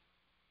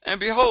 And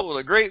behold,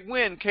 a great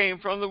wind came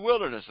from the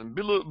wilderness and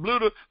blew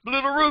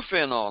the roof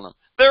in on them.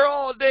 They're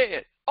all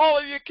dead. All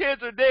of your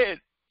kids are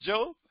dead,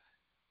 Job.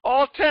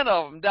 All 10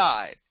 of them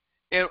died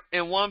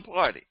in one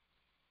party.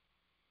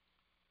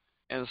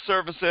 And the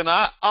servant said,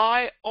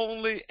 I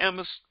only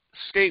am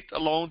escaped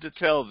alone to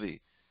tell thee.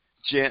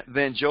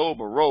 Then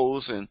Job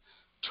arose and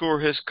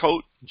tore his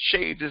coat and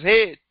shaved his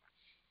head,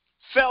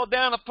 fell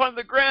down upon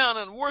the ground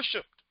and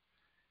worshipped.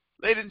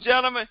 Ladies and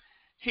gentlemen,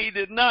 he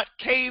did not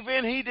cave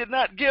in. He did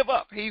not give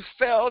up. He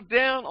fell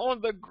down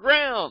on the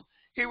ground.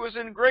 He was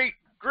in great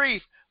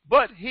grief,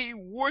 but he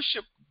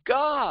worshipped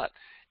God.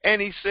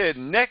 And he said,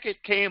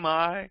 naked came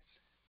I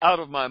out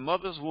of my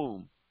mother's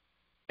womb,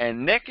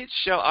 and naked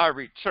shall I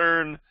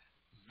return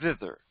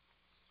thither.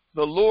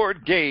 The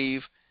Lord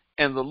gave,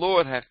 and the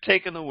Lord hath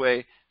taken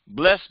away.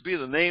 Blessed be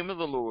the name of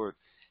the Lord.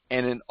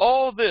 And in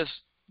all this,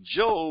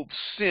 Job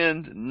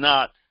sinned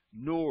not,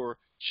 nor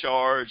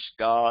charged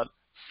God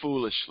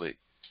foolishly.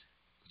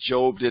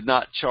 Job did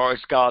not charge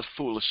God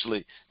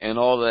foolishly in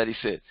all that he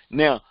said.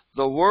 Now,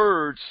 the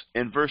words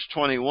in verse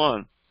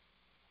 21,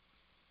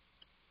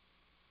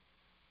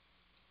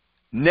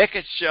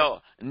 naked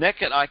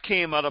I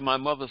came out of my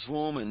mother's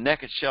womb, and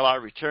naked shall I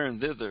return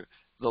thither.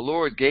 The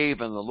Lord gave,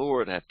 and the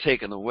Lord hath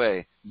taken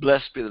away.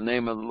 Blessed be the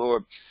name of the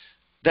Lord.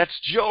 That's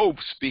Job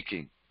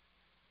speaking.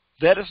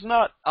 That is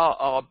not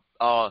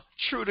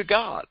true to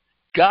God.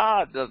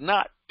 God does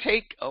not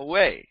take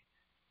away.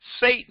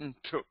 Satan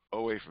took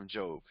away from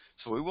Job.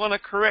 So we want to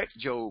correct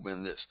Job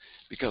in this,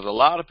 because a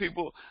lot of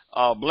people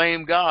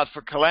blame God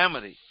for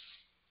calamity.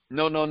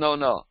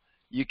 No.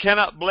 You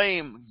cannot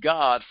blame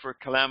God for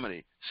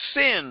calamity.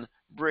 Sin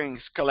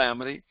brings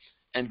calamity,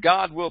 and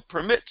God will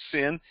permit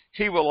sin.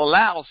 He will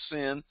allow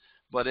sin.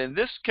 But in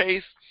this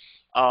case,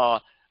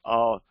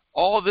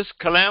 all this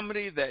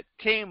calamity that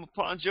came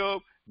upon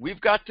Job,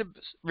 we've got to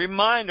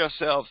remind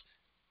ourselves,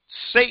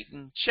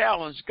 Satan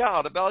challenged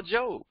God about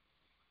Job.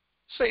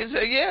 Satan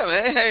said, yeah,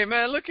 man, hey,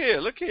 man, look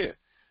here.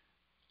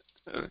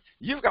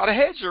 You've got a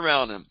hedge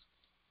around him.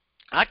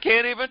 I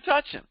can't even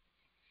touch him.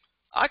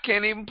 I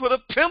can't even put a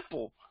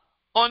pimple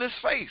on his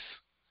face.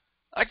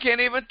 I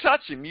can't even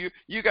touch him.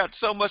 You got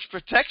so much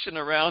protection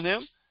around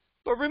him,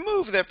 but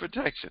remove that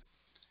protection.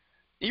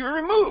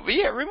 Remove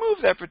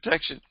that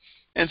protection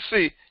and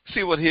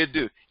see what he'll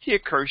do. He'll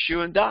curse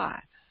you and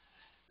die,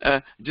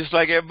 just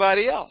like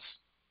everybody else.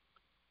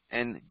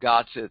 And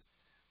God said,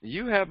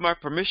 you have my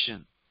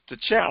permission to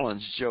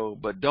challenge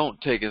Job, but don't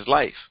take his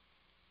life.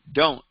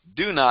 Do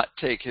not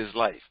take his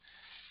life.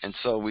 And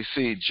so we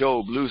see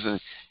Job losing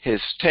his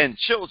 10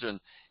 children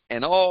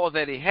and all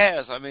that he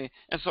has.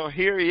 And so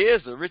here he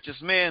is, the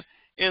richest man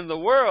in the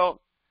world,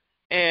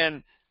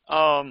 and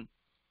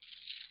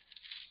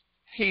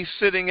he's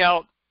sitting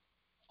out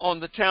on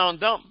the town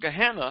dump,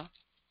 Gehenna.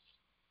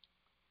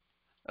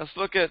 Let's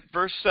look at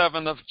verse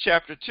 7 of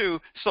chapter 2.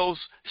 So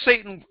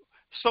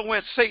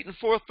went Satan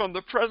forth from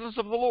the presence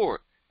of the Lord,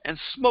 and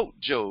smote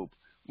Job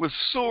with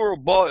sore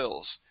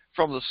boils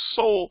from the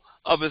sole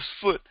of his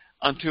foot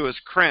unto his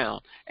crown.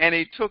 And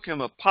he took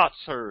him a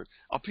potsherd,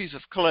 a piece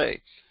of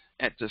clay,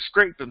 and to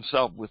scrape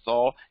himself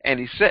withal, and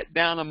he sat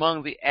down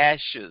among the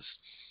ashes.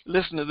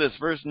 Listen to this,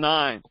 verse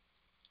 9.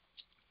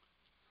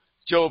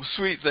 Job's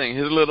sweet thing,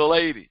 his little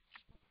lady,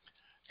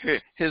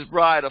 his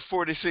bride of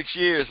 46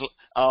 years,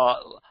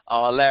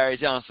 Larry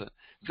Johnson.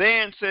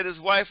 Then said his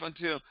wife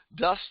unto him,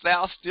 dost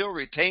thou still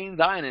retain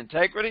thine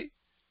integrity?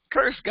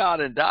 Curse God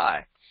and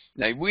die.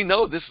 Now, we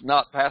know this is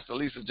not Pastor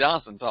Lisa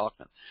Johnson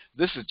talking.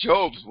 This is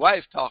Job's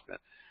wife talking.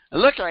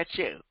 And look at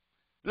you.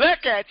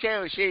 Look at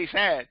you, she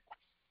said.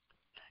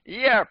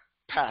 You're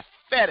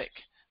pathetic.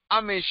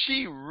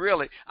 She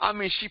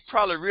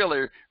probably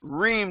really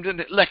reamed in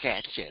it. Look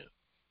at you,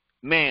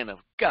 man of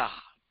God.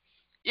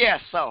 You're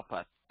so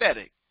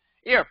pathetic.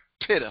 You're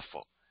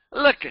pitiful.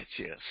 Look at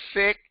you,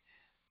 sick,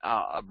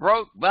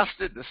 broke,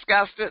 busted,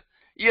 disgusted.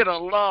 You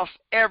done lost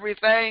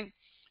everything.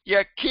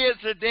 Your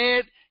kids are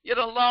dead. You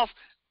done lost.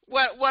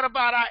 What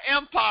about our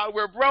empire?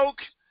 We're broke.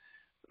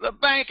 The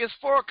bank is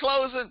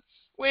foreclosing.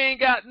 We ain't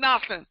got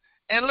nothing.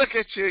 And look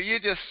at you. You're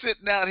just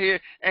sitting out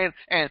here, and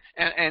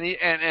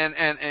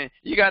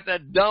you got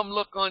that dumb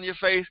look on your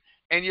face,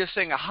 and you're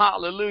singing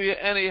hallelujah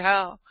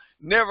anyhow.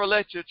 Never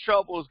let your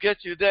troubles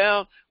get you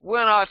down.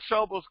 When our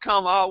troubles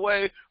come our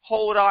way,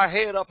 hold our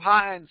head up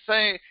high and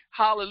sing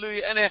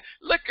hallelujah. And then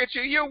look at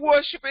you. You're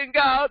worshiping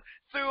God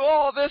through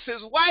all this.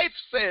 His wife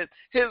said,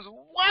 his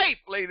wife,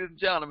 ladies and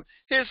gentlemen,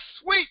 his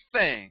sweet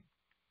thing.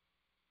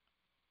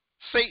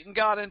 Satan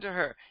got into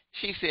her.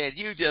 She said,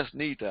 you just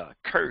need to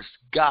curse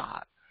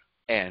God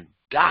and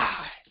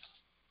die.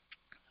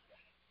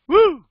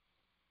 Woo!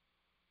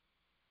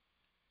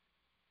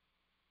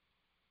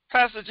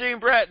 Pastor Gene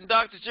Bratton,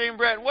 Dr. Gene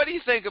Bratton, what do you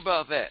think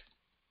about that?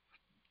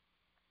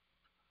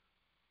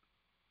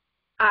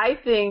 I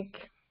think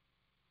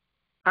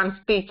I'm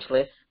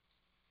speechless,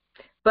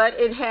 but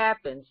it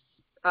happens.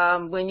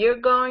 When you're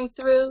going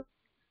through,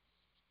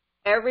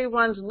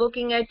 everyone's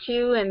looking at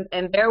you and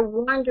they're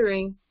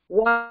wondering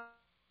why.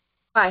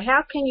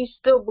 How can you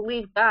still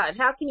believe God?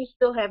 How can you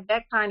still have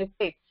that kind of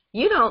faith?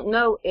 You don't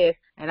know if,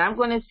 and I'm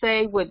going to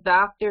say what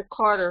Dr.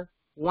 Carter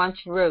once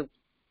wrote,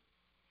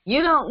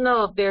 you don't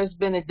know if there's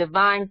been a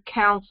divine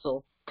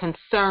counsel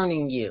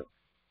concerning you.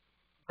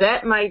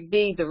 That might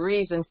be the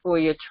reason for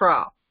your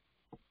trial.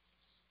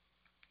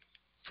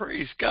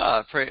 Praise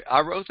God.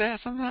 I wrote that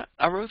sometime?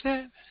 I wrote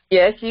that?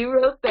 Yes, you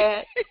wrote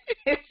that.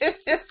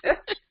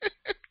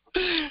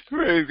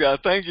 Praise God.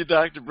 Thank you,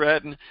 Dr.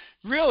 Bratton.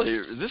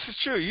 Really, this is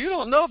true. You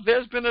don't know if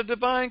there's been a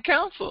divine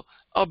counsel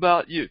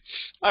about you.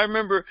 I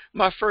remember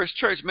my first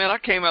church, man, I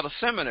came out of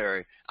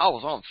seminary. I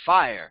was on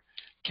fire.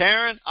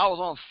 Karen, I was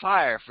on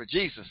fire for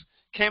Jesus.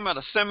 Came out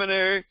of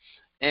seminary,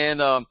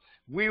 and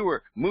we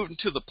were moving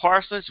to the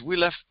parsonage. We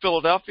left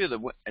Philadelphia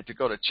to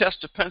go to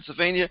Chester,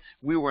 Pennsylvania.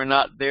 We were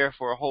not there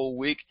for a whole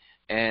week.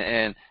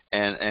 And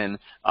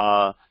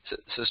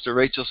Sister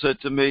Rachel said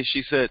to me,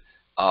 she said,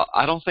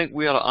 I don't think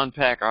we ought to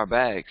unpack our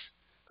bags.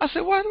 I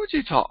said, what are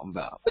you talking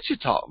about? What you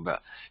talking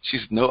about? She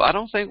said, no, I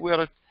don't think we ought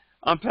to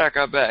unpack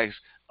our bags.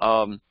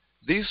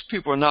 These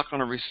people are not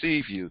going to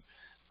receive you.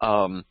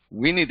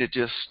 We need to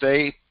just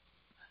stay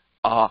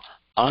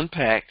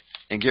unpacked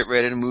and get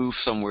ready to move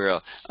somewhere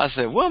else. I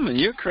said, woman,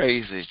 you're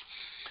crazy.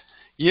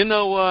 You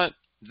know what?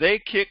 They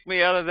kicked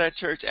me out of that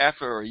church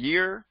after a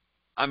year.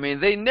 I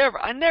mean, I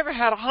never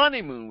had a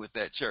honeymoon with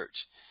that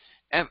church.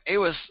 And it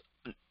was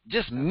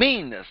just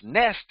meanness,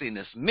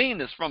 nastiness,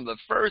 meanness from the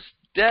first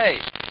day.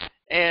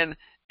 And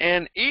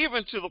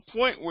even to the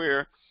point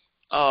where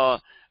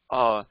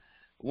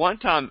one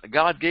time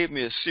God gave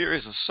me a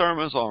series of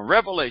sermons on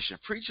Revelation,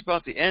 preach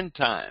about the end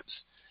times.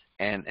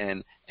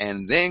 And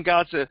then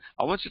God said,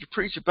 I want you to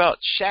preach about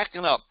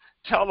shacking up.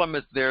 Tell them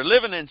that they're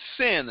living in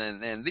sin,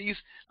 and these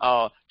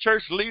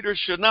church leaders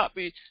should not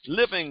be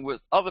living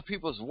with other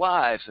people's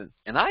wives.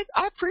 And I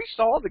preached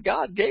all that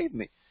God gave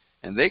me.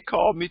 And they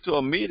called me to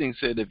a meeting,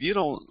 said, if you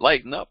don't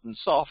lighten up and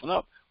soften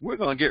up, we're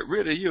going to get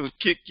rid of you and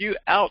kick you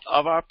out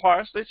of our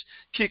parsonage,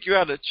 kick you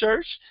out of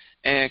church,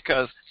 and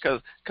because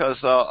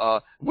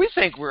we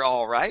think we're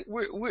all right.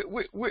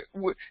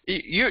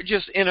 You're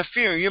just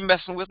interfering. You're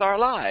messing with our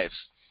lives.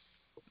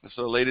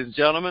 So, ladies and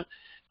gentlemen,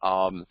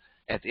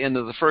 at the end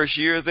of the first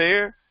year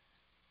there,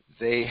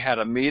 they had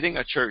a meeting,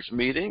 a church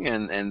meeting,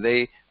 and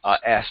they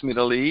asked me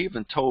to leave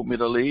and told me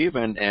to leave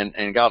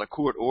and got a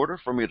court order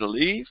for me to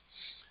leave.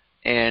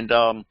 And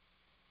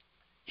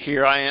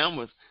here I am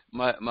with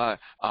my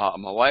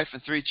wife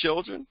and 3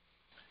 children,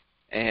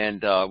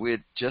 and we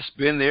had just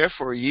been there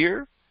for a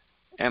year.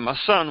 And my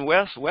son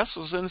Wes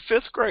was in the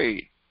 5th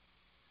grade,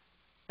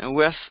 and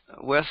Wes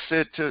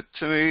said to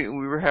me,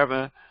 we were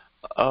having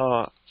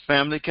a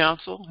family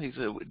council. He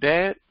said,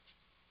 Dad,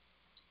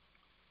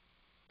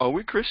 are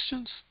we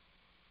Christians?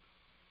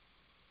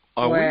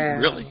 Are we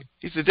really?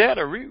 He said, Dad,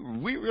 are we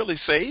really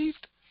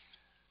saved?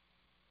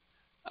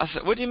 I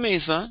said, what do you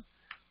mean, son?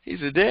 He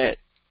said, Dad,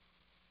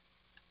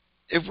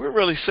 if we're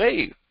really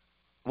saved,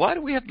 why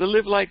do we have to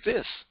live like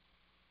this?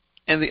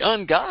 And the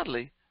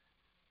ungodly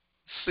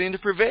seem to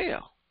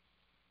prevail.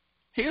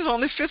 He was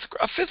only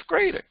a 5th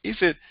grader. He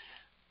said,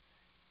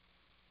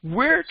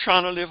 we're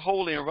trying to live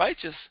holy and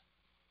righteous,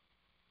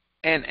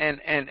 and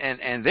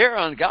they're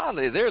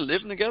ungodly. They're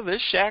living together. They're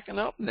shacking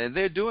up, and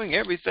they're doing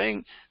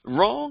everything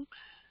wrong.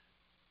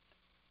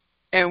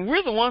 And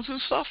we're the ones who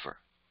suffer.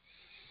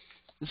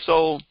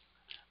 So,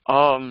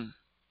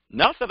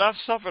 not that I've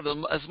suffered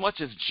as much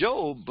as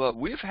Job, but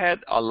we've had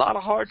a lot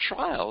of hard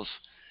trials.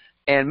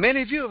 And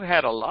many of you have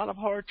had a lot of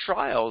hard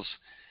trials.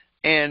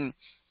 And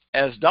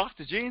as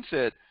Dr. Gene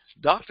said,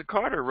 Dr.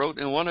 Carter wrote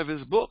in one of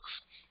his books,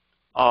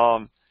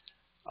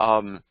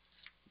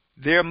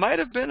 there might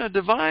have been a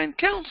divine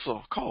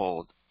counsel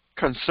called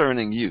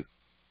concerning you.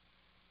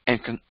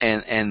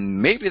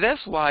 And maybe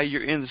that's why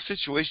you're in the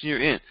situation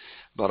you're in.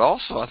 But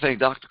also, I think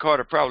Dr.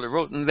 Carter probably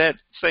wrote in that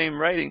same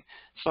writing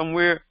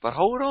somewhere, but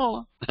hold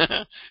on.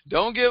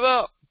 Don't give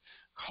up.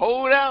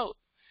 Hold out.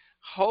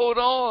 Hold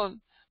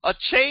on. A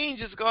change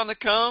is going to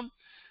come.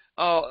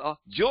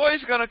 Joy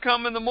is going to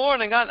come in the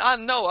morning. I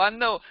know,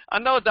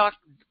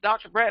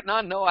 Dr. Bratton,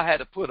 I know I had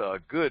to put a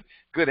good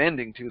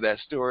ending to that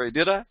story,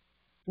 did I?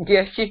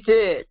 Yes, you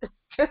did.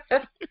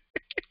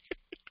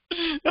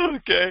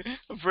 Okay,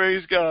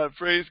 praise God,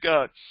 praise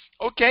God.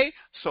 Okay,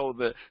 so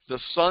the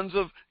sons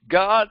of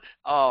God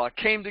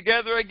came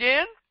together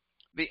again.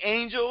 The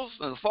angels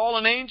and the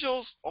fallen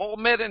angels all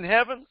met in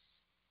heaven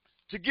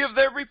to give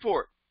their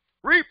report.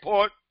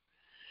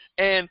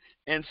 And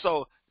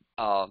so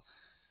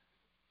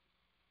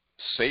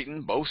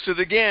Satan boasted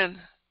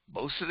again,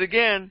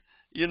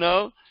 you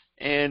know,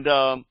 and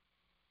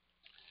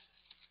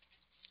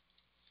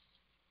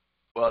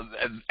well,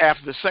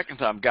 after the second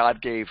time,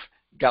 God gave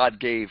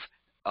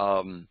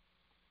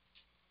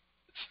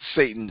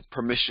Satan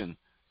permission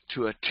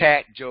to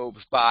attack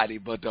Job's body,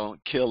 but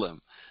don't kill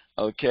him.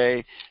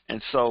 Okay,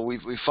 and so we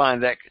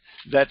find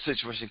that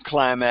situation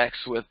climax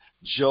with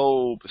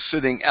Job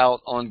sitting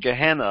out on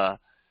Gehenna,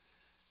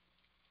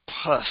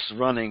 pus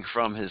running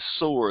from his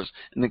sores.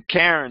 And then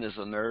Karen is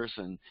a nurse,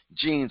 and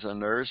Jean's a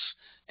nurse,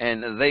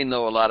 and they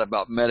know a lot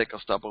about medical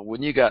stuff. But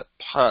when you got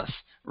pus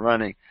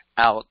running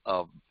out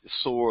of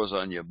sores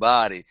on your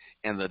body,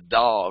 and the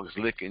dogs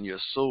licking your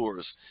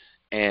sores,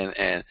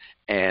 and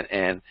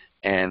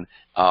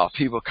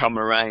people coming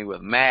around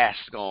with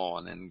masks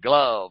on and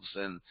gloves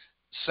and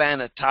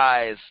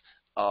sanitized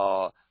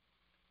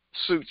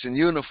suits and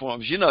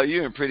uniforms, you know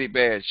you're in pretty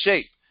bad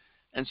shape.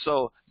 And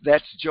so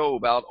that's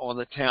Job out on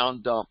the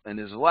town dump, and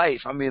his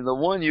wife, I mean, the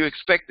one you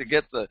expect to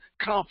get the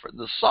comfort,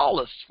 the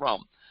solace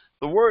from,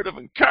 the word of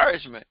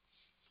encouragement,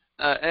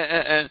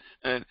 and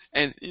the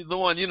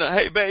one, you know,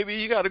 hey, baby,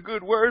 you got a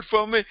good word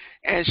for me?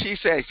 And she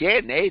says, yeah,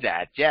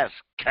 Nada, just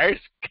curse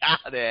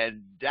God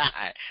and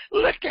die.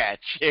 Look at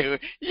you.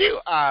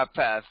 You are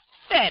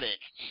pathetic.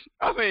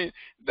 I mean,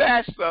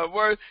 that's the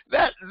word.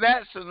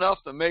 That's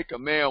enough to make a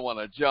man want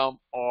to jump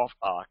off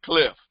a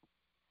cliff.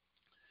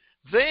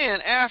 Then,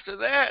 after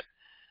that,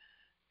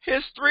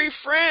 his three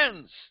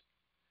friends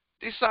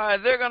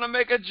decide they're going to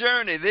make a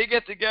journey. They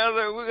get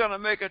together. We're going to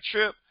make a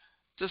trip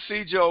to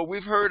see Job.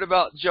 We've heard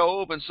about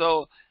Job, and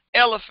so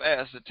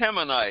Eliphaz the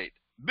Temanite,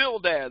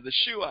 Bildad the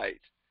Shuhite,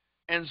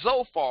 and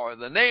Zophar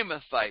the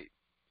Naamathite.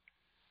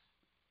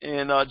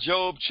 In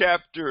Job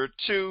chapter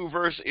 2,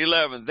 verse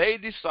 11, they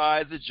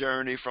decide the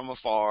journey from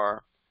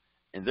afar,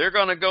 and they're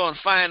going to go and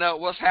find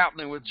out what's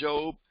happening with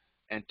Job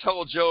and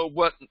tell Job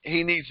what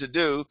he needs to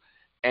do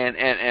and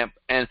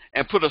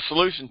put a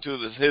solution to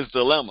his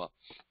dilemma.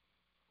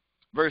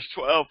 Verse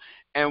 12,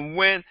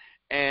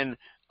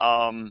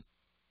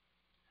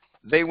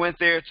 they went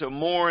there to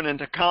mourn and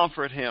to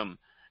comfort him.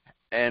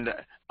 And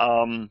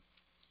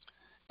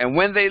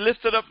when they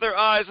lifted up their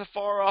eyes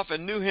afar off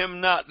and knew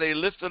him not, they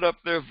lifted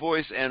up their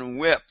voice and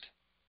wept.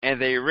 And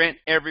they rent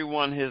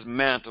everyone his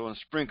mantle and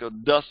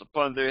sprinkled dust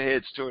upon their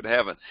heads toward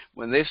heaven.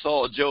 When they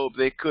saw Job,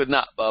 they could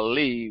not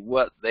believe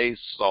what they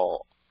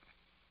saw.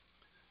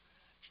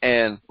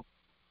 And,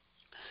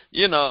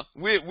 you know,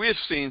 we've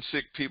seen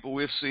sick people.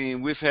 We've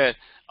had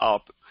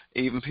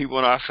even people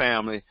in our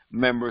family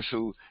members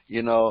who,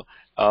 you know,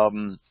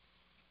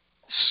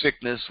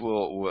 sickness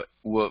will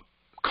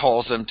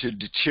cause them to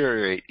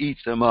deteriorate, eat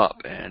them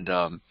up, and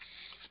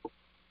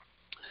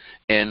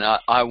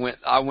I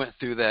went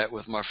through that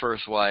with my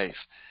first wife,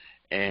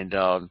 and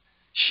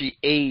she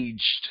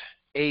aged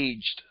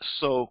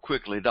so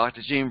quickly.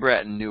 Dr. Jean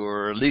Bratton knew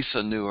her,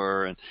 Lisa knew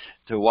her, and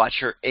to watch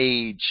her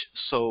age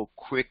so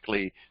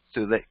quickly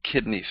through that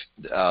kidney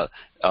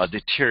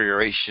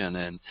deterioration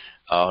and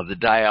the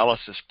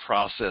dialysis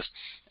process.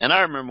 And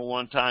I remember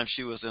one time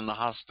she was in the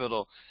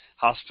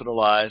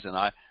hospitalized, and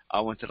I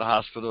went to the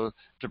hospital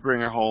to bring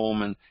her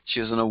home, and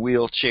she was in a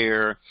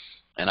wheelchair,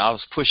 and I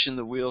was pushing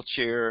the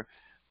wheelchair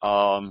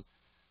towards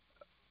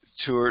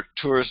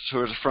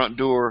the front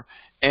door,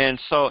 and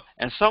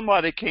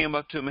somebody came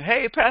up to me,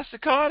 hey, Pastor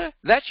Carter,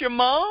 that's your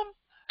mom?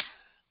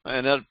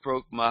 And that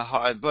broke my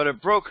heart, but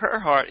it broke her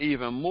heart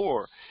even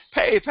more.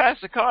 Hey,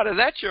 Pastor Carter,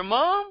 that's your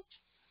mom?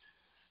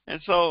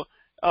 And so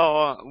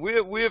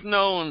we've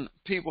known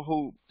people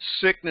who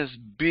sickness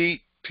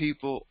beat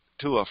people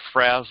to a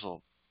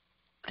frazzle.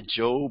 And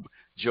Job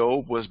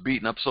was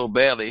beaten up so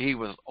badly he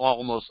was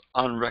almost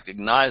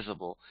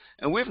unrecognizable.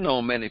 And we've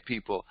known many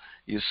people.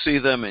 You see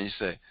them and you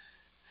say,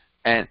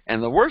 and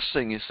the worst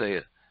thing you say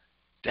is,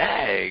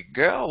 dang,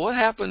 girl, what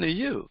happened to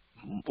you?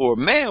 Or,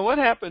 man, what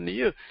happened to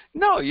you?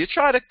 No, you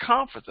try to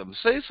comfort them.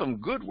 Say some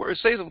good words.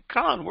 Say some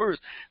kind words.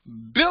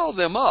 Build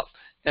them up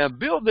and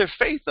build their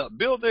faith up.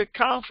 Build their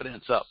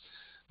confidence up.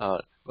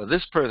 But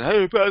this person,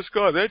 hey, Pastor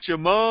Scott, that's your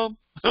mom?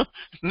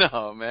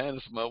 No, man,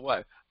 it's my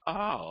wife.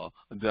 Oh,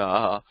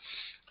 duh.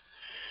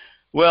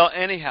 Well,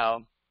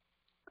 anyhow,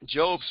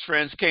 Job's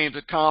friends came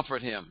to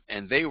comfort him,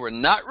 and they were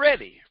not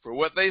ready for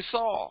what they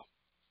saw.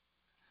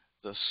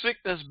 The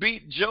sickness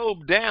beat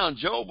Job down.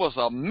 Job was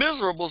a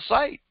miserable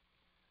sight.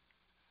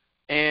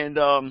 And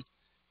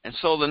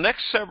so the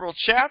next several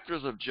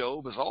chapters of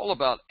Job is all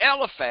about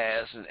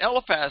Eliphaz and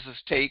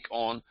Eliphaz's take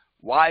on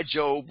why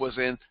Job was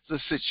in the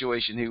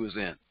situation he was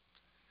in.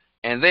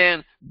 And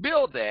then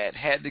Bildad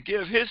had to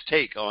give his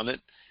take on it.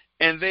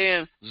 And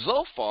then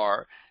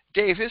Zophar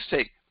gave his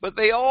take. But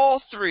they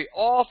all three,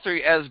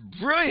 as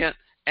brilliant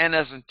and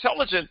as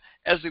intelligent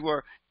as they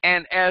were,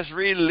 and as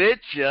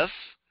religious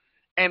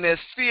and as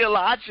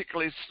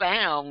theologically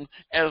sound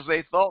as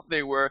they thought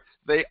they were,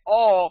 they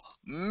all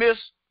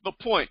missed the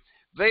point.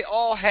 They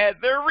all had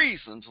their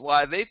reasons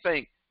why they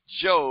think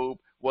Job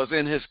was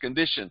in his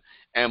condition.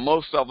 And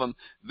most of them,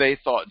 they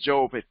thought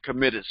Job had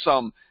committed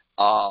some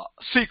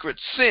secret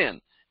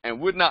sin and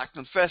would not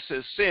confess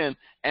his sin.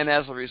 And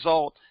as a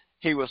result,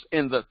 he was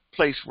in the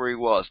place where he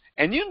was.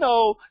 And you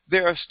know,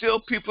 there are still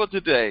people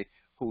today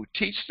who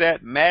teach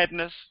that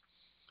madness.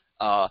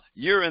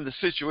 You're in the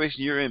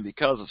situation you're in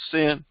because of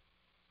sin.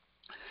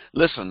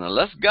 Listen,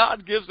 unless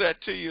God gives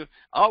that to you,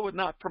 I would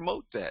not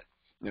promote that.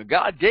 You know,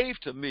 God gave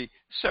to me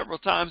several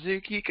times.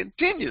 He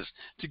continues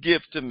to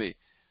give to me.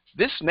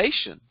 This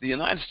nation, the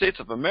United States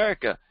of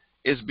America,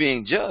 is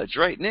being judged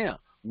right now.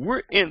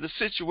 We're in the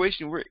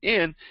situation we're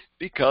in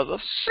because of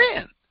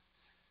sin.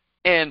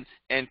 And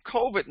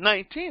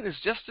COVID-19 is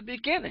just the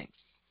beginning.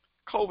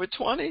 COVID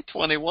 20,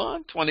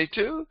 21,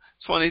 22,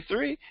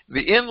 23,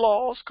 the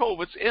in-laws,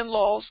 COVID's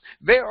in-laws,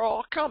 they're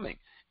all coming.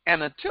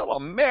 And until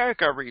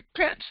America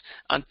repents,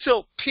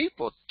 until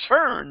people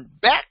turn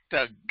back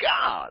to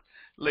God,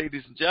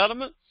 ladies and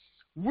gentlemen,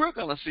 we're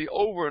going to see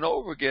over and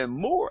over again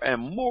more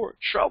and more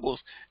troubles,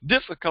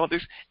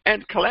 difficulties,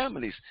 and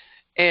calamities.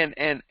 And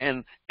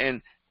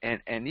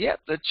yet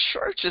the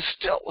church is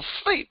still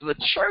asleep. The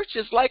church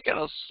is like in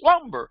a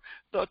slumber.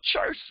 The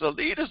church, the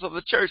leaders of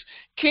the church,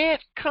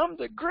 can't come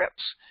to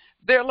grips.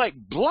 They're like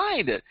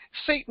blinded.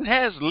 Satan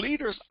has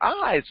leaders'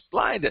 eyes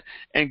blinded.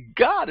 And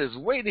God is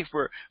waiting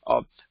for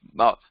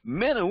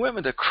men and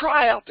women to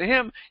cry out to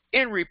him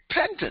in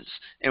repentance.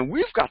 And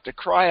we've got to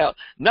cry out.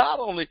 Not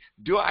only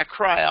do I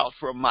cry out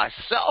for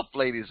myself,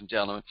 ladies and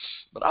gentlemen,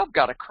 but I've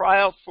got to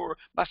cry out for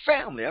my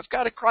family. I've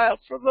got to cry out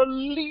for the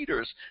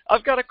leaders.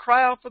 I've got to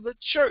cry out for the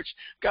church.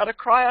 Got to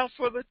cry out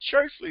for the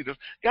church leaders.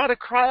 Got to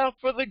cry out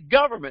for the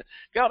government.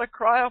 Got to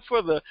cry out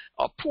for the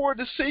poor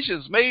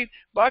decisions made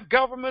by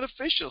government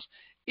officials.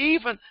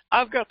 Even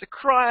I've got to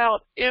cry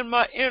out in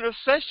my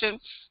intercession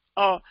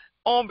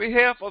on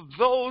behalf of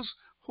those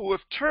who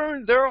have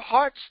turned their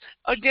hearts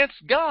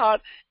against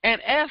God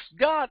and ask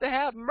God to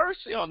have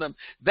mercy on them.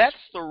 That's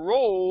the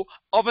role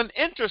of an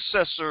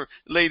intercessor,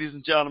 ladies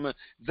and gentlemen.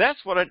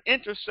 That's what an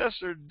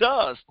intercessor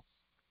does.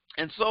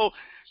 And so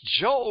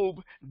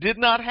Job did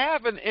not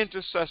have an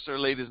intercessor,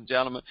 ladies and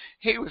gentlemen.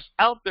 He was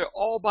out there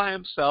all by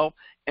himself.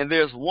 And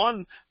there's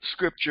one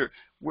scripture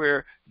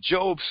where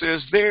Job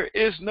says there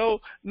is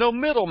no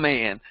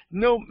middleman,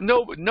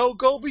 no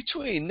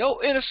go-between, no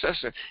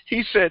intercessor.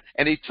 He said,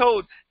 and he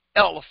told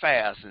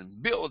Eliphaz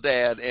and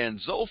Bildad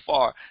and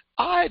Zophar,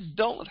 I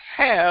don't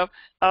have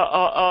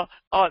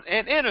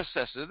an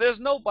intercessor. There's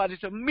nobody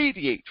to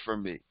mediate for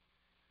me.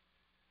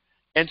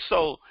 And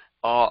so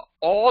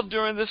all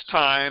during this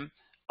time,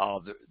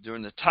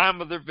 during the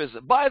time of their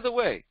visit, by the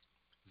way,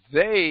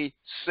 they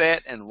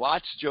sat and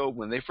watched Job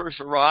when they first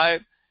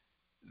arrived.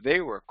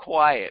 They were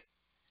quiet.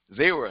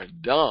 They were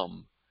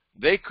dumb.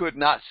 They could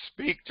not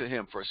speak to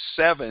him for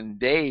 7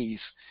 days.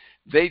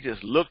 They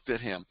just looked at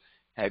him.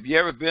 Have you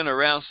ever been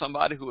around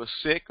somebody who was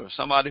sick or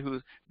somebody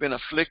who's been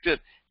afflicted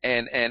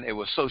and it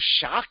was so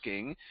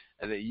shocking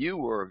that you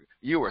were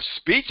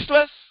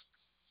speechless?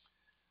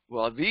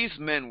 Well, these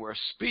men were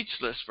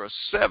speechless for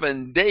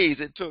 7 days.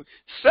 It took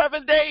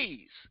 7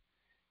 days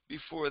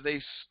before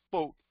they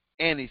spoke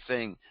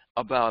anything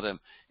about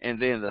him. And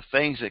then the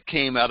things that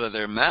came out of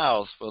their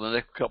mouths for the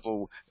next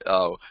couple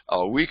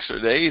weeks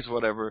or days,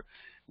 whatever,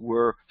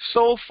 were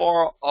so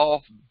far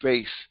off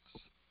base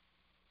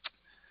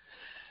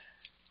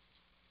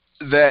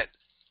that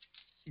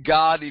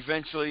God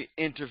eventually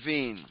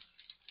intervened.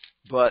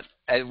 But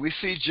as we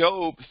see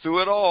Job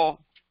through it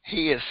all,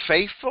 he is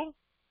faithful.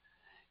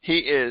 He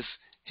is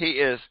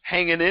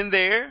hanging in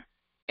there,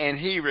 and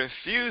he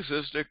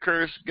refuses to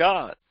curse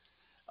God.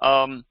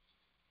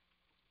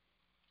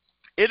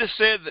 It is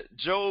said that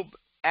Job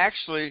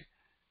actually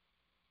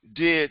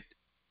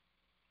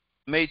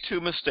made 2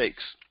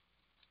 mistakes.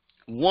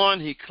 One,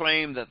 he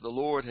claimed that the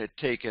Lord had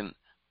taken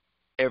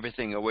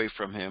everything away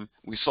from him.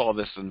 We saw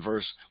this in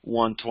verse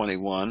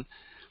 121.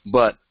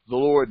 But the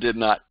Lord did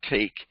not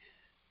take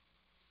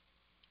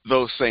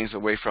those things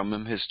away from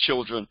him. His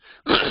children,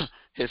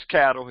 his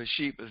cattle, his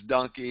sheep, his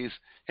donkeys,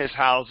 his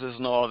houses,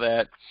 and all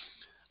that.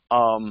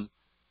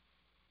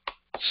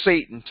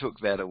 Satan took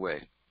that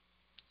away.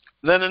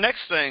 Then the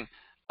next thing,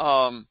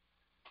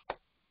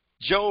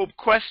 Job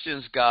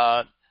questions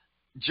God.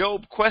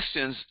 Job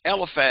questions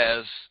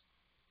Eliphaz,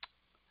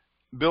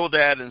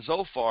 Bildad, and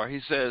Zophar.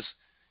 He says,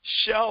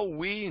 shall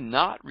we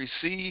not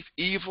receive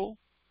evil?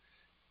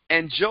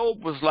 And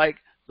Job was like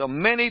the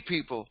many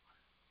people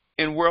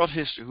in world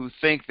history who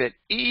think that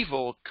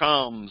evil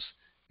comes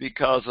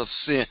because of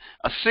sin.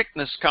 A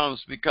sickness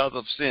comes because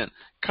of sin.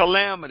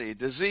 Calamity,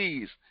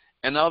 disease,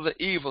 and other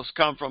evils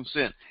come from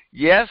sin.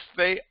 Yes,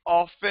 they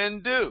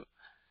often do.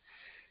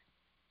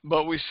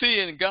 But we see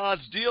in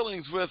God's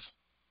dealings with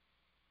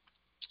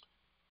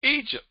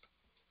Egypt,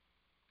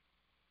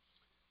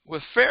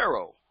 with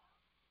Pharaoh,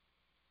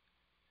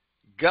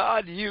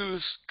 God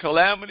used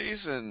calamities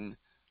and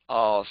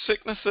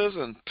sicknesses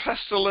and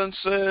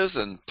pestilences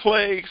and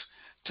plagues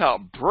to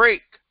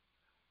break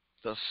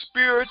the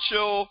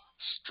spiritual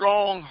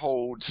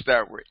strongholds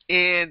that were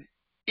in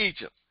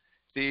Egypt.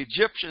 The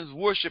Egyptians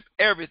worshiped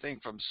everything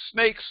from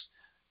snakes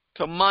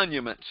to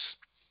monuments,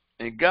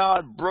 and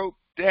God broke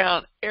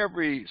down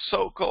every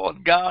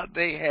so-called god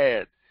they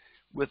had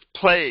with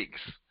plagues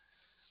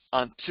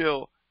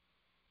until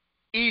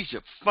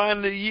Egypt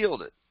finally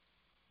yielded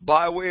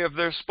by way of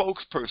their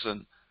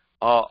spokesperson,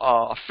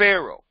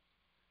 Pharaoh.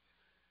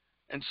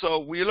 And so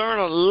we learn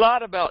a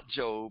lot about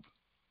Job,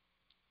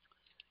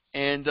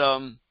 and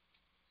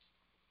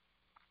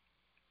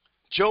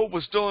Job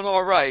was doing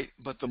all right,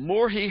 but the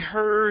more he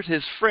heard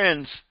his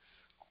friends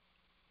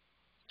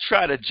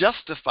try to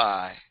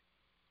justify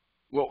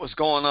what was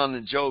going on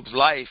in Job's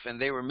life,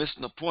 and they were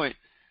missing the point,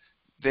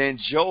 then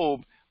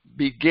Job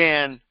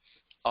began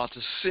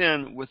to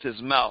sin with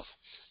his mouth.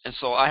 And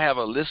so I have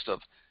a list of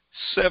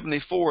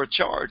 74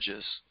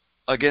 charges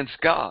against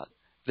God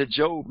that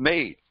Job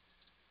made.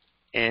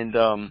 And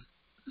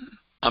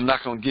I'm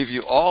not going to give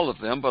you all of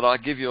them, but I'll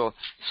give you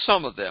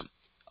some of them.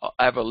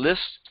 I have a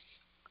list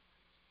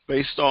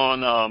based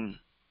on,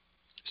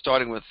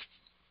 starting with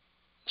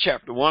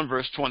chapter 1,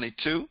 verse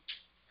 22.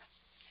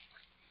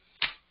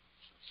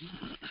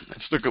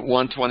 Let's look at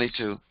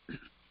 122.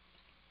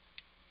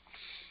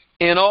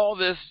 In all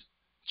this,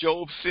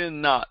 Job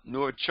sinned not,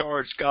 nor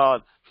charged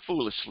God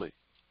foolishly.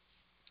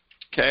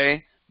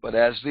 Okay? But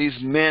as these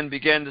men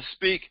began to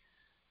speak,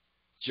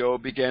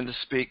 Job began to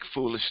speak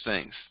foolish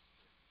things.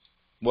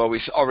 Well,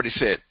 we already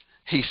said,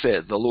 he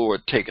said, the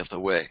Lord taketh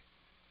away.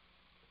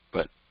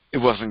 But it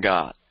wasn't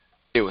God.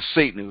 It was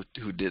Satan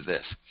who did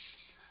this.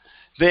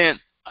 Then,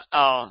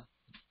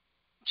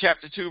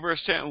 chapter 2,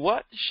 verse 10,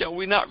 what? Shall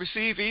we not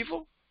receive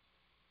evil?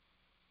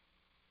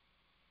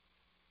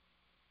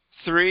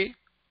 3,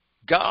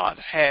 God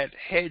had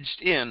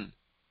hedged in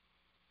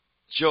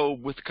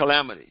Job with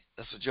calamity.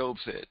 That's what Job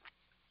said.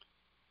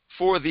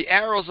 For the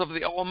arrows of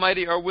the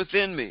Almighty are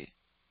within me.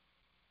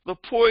 The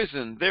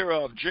poison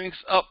thereof drinks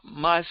up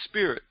my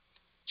spirit.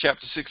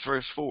 Chapter 6,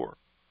 verse 4.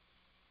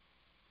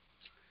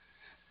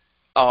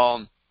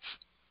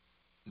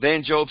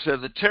 Then Job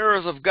said, the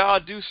terrors of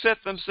God do set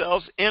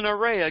themselves in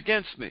array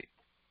against me.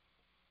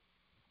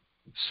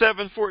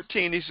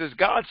 7:14, he says,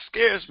 God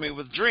scares me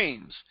with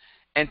dreams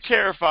and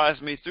terrifies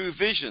me through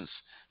visions,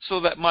 so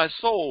that my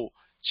soul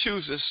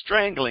chooses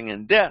strangling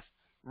and death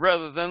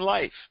rather than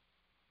life.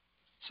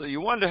 So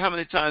you wonder how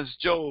many times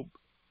Job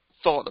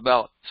thought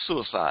about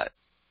suicide.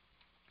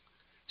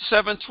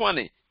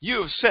 7:20,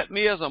 you have set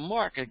me as a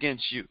mark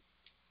against you.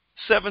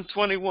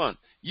 7:21,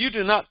 you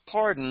do not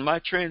pardon my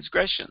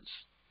transgressions.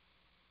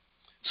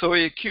 So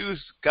he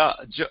accused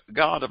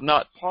God of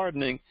not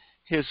pardoning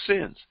his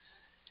sins.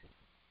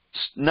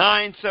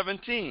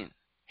 9:17,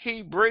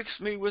 he breaks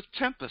me with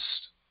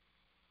tempest.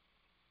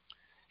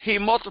 He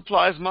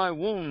multiplies my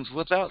wounds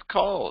without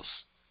cause.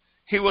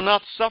 He will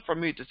not suffer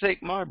me to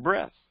take my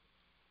breath.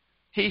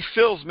 He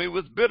fills me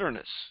with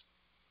bitterness.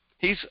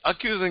 He's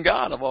accusing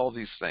God of all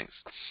these things.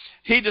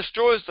 He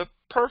destroys the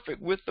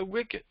perfect with the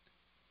wicked.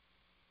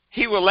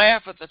 He will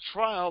laugh at the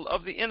trial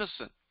of the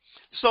innocent.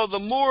 So the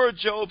more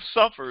Job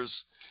suffers,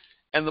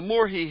 and the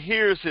more he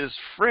hears his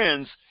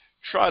friends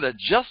try to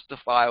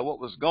justify what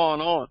was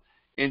going on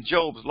in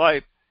Job's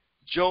life,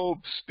 Job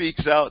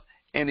speaks out,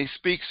 and he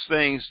speaks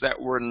things that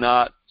were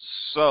not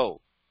so.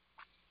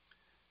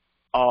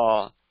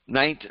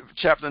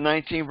 Chapter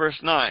 19, verse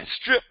 9.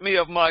 Strip me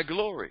of my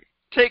glory,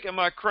 taken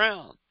my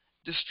crown,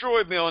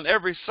 destroyed me on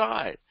every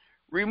side,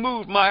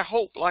 removed my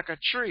hope like a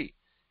tree,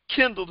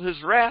 kindled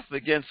his wrath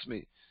against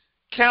me,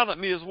 counted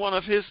me as one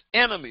of his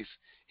enemies.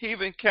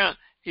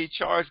 He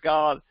charged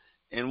God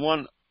in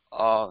one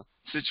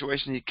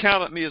situation. He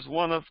counted me as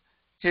one of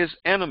his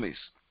enemies.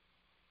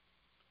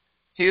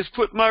 He has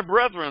put my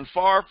brethren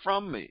far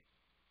from me.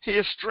 He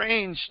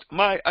estranged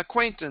my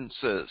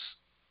acquaintances.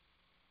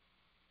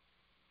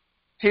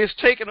 He has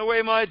taken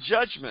away my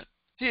judgment.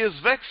 He has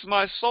vexed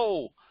my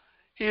soul.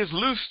 He has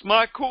loosed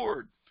my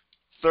cord.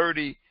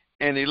 30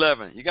 and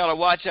 11. You got to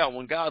watch out.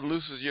 When God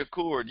looses your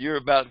cord, you're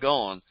about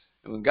gone.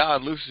 And when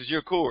God looses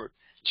your cord,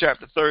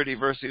 chapter 30,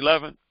 verse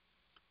 11.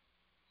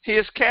 He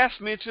has cast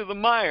me into the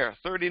mire.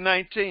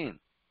 30:19.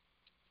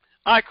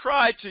 I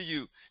cry to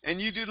you,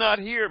 and you do not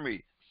hear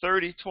me.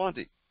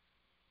 30:20.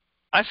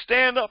 I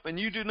stand up, and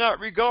you do not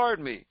regard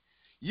me.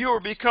 You are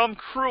become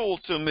cruel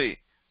to me.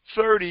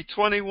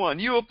 30:21.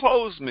 You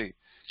oppose me.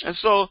 And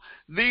so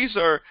these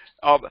are,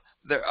 I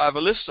have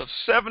a list of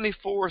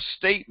 74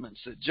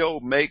 statements that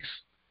Job makes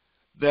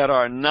that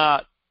are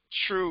not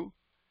true,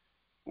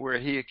 where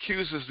he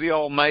accuses the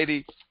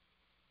Almighty.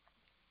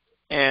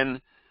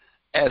 And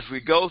as we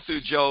go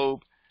through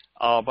Job,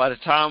 by the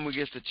time we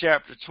get to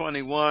chapter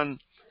 21,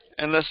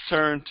 and let's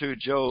turn to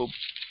Job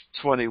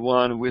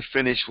 21. We'll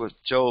finish with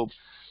Job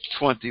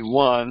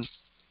 21,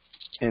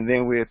 and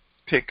then we'll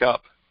pick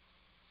up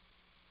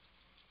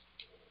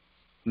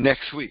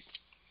next week.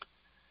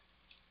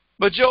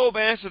 But Job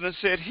answered and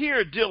said,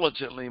 hear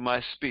diligently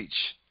my speech,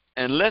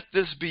 and let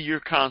this be your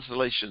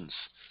consolations.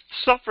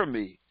 Suffer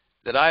me,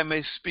 that I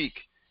may speak,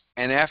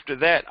 and after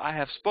that I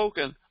have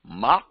spoken,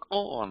 mock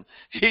on.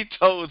 He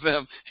told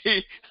them,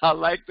 I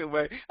like the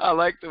way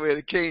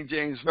the King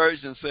James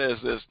Version says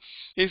this.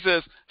 He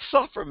says,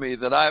 suffer me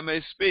that I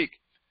may speak,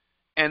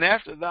 and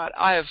after that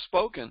I have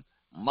spoken,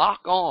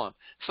 mock on.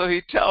 So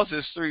he tells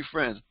his three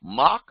friends,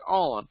 mock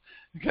on.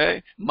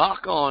 Okay,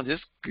 mock on.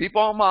 Just keep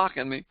on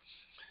mocking me.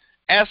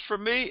 As for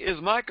me, is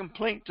my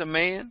complaint to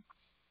man?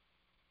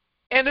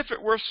 And if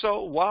it were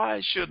so,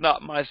 why should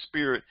not my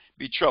spirit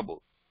be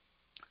troubled?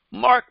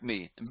 Mark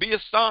me, and be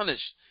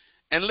astonished,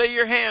 and lay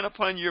your hand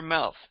upon your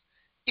mouth.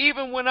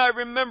 Even when I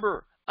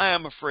remember, I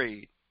am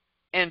afraid,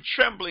 and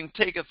trembling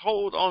taketh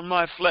hold on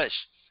my flesh.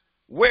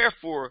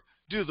 Wherefore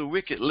do the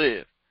wicked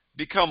live,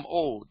 become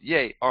old,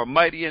 yea, are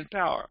mighty in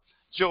power?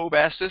 Job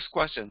asked this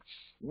question,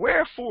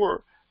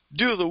 wherefore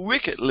do the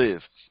wicked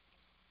live?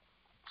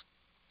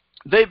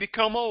 They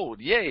become old,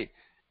 yea,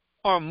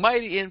 are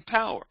mighty in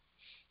power.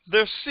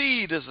 Their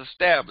seed is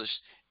established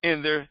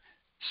in their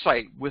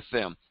sight with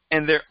them,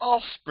 and their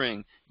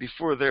offspring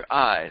before their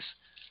eyes.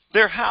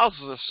 Their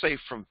houses are safe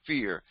from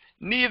fear,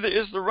 neither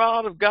is the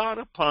rod of God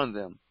upon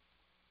them.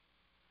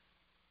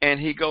 And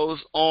he goes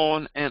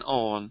on and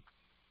on,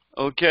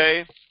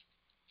 okay?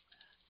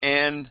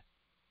 And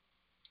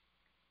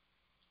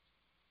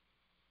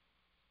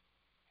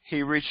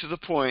he reaches the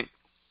point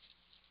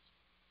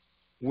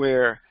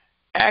where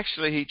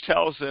actually he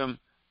tells them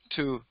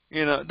to,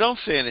 don't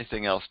say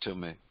anything else to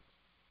me.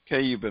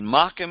 Okay, you've been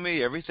mocking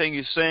me. Everything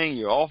you're saying,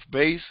 you're off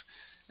base.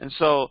 And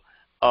so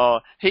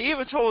he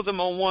even told them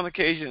on one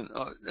occasion,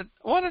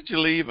 why don't you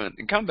leave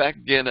and come back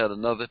again at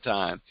another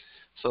time?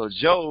 So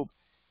Job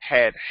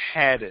had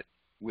it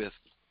with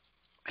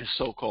his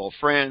so-called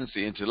friends,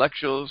 the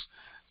intellectuals,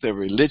 the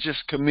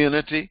religious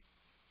community,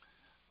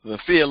 the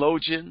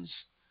theologians,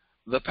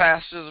 the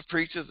pastors, the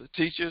preachers, the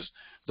teachers,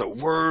 the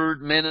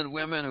word men and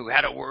women who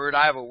had a word.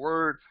 I have a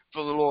word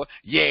for the Lord.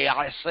 Yea,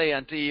 I say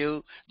unto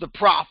you, the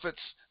prophets,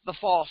 the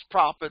false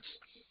prophets.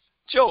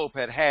 Job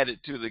had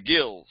it to the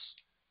gills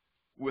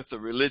with the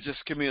religious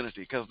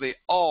community because they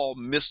all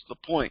missed the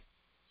point.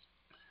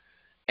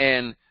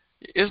 And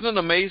isn't it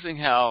amazing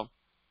how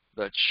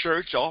the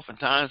church,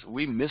 oftentimes,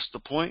 we miss the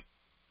point?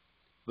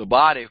 The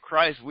body of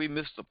Christ, we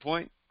miss the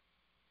point.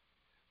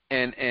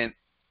 And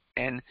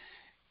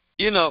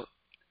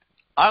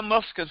I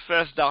must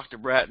confess, Dr.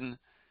 Bratton,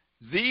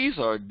 these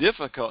are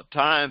difficult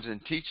times in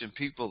teaching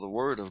people the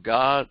Word of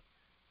God.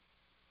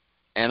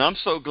 And I'm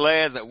so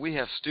glad that we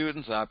have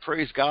students. I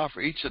praise God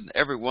for each and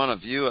every one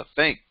of you. I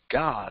thank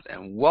God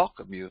and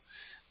welcome you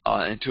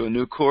into a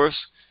new course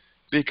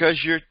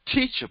because you're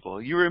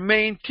teachable. You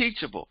remain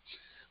teachable.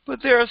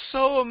 But there are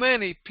so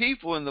many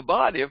people in the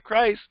body of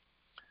Christ,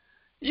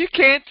 you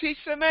can't teach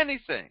them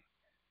anything.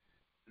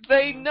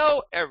 They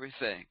know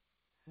everything.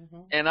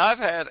 And I've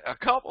had a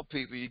couple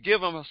people, you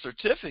give them a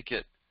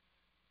certificate,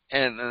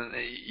 and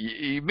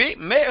you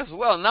may as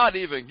well not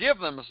even give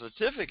them a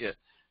certificate.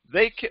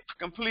 They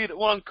completed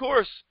one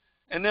course,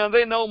 and now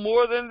they know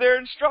more than their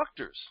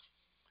instructors.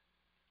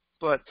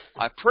 But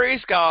I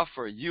praise God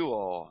for you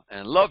all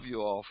and love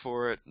you all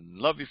for it and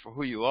love you for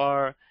who you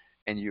are,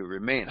 and you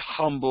remain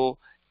humble,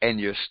 and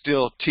you're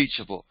still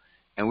teachable.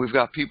 And we've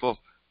got people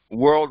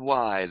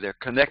worldwide. They're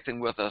connecting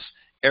with us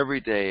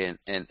every day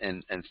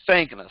and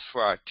thanking us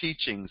for our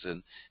teachings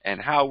and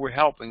how we're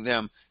helping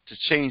them to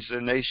change their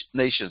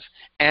nations.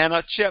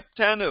 Anna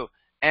Cheptanu,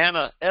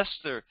 Anna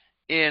Esther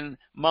in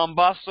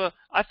Mombasa,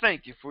 I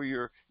thank you for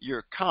your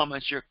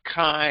comments, your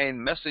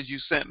kind message you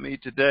sent me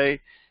today,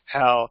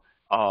 how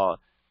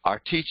our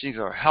teachings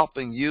are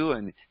helping you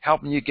and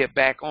helping you get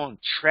back on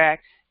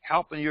track,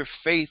 helping your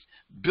faith,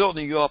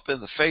 building you up in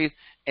the faith.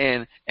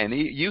 And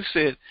you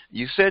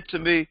said to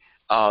me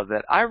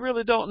that I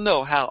really don't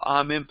know how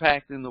I'm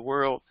impacting the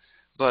world,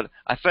 but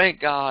I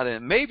thank God,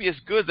 and maybe it's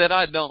good that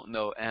I don't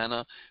know,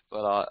 Anna,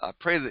 but I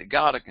pray that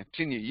God will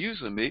continue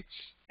using me.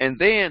 And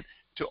then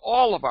to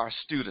all of our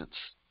students,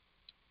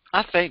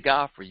 I thank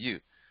God for you.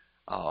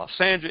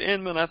 Sandra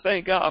Inman, I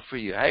thank God for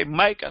you. Hey,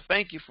 Mike, I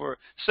thank you for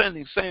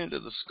sending Sandra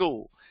to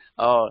school.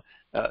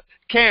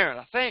 Karen,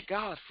 I thank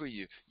God for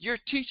you. You're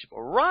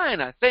teachable.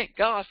 Ryan, I thank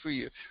God for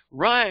you.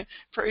 Ryan,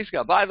 praise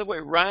God. By the way,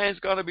 Ryan's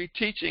going to be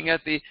teaching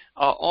at the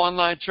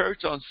online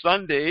church on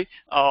Sunday,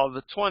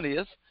 the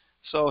 20th.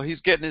 So he's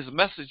getting his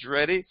message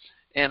ready.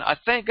 And I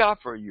thank God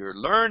for your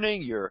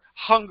learning, your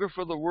hunger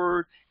for the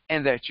Word,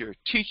 and that you're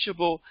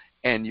teachable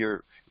and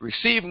you're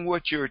receiving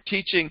what you're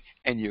teaching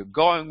and you're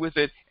going with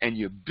it and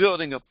you're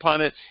building upon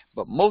it.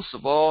 But most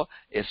of all,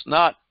 it's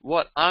not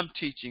what I'm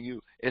teaching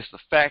you. It's the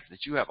fact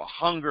that you have a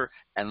hunger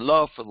and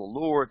love for the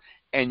Lord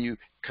and you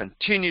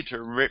continue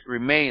to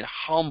remain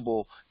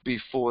humble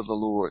before the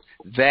Lord.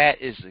 That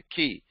is the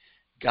key.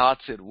 God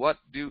said, what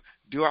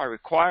do I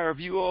require of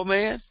you, O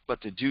man,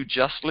 but to do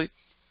justly,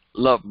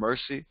 love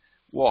mercy,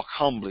 walk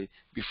humbly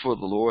before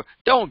the Lord.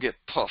 Don't get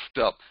puffed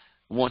up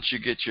once you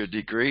get your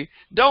degree.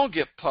 Don't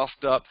get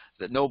puffed up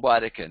that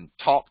nobody can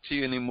talk to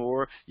you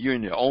anymore. You're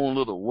in your own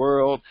little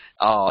world.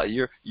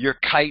 Your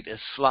kite is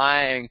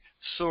flying,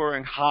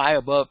 soaring high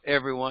above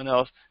everyone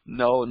else.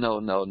 No, no,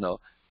 no, no.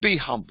 Be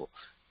humble.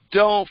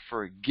 Don't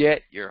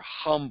forget your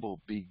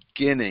humble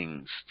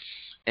beginnings.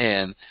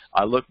 And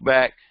I look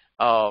back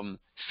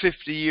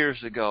 50 years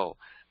ago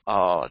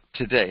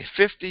today,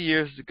 50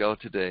 years ago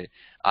today,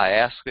 I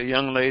asked a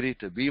young lady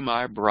to be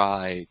my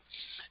bride.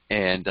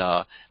 And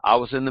I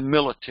was in the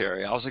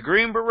military. I was a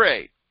Green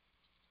Beret.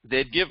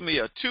 They'd give me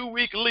a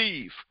 2-week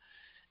leave.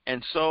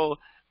 And so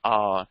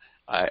I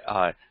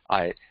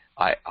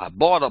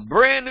bought a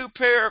brand new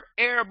pair of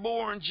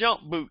airborne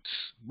jump boots,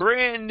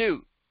 brand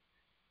new.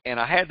 And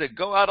I had to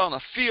go out on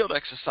a field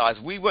exercise.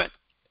 We went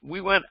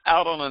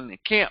out on an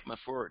encampment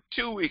for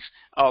 2 weeks,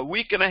 a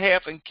week and a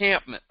half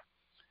encampment.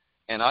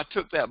 And I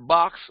took that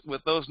box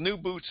with those new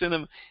boots in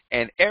them,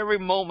 and every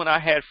moment I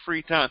had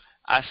free time,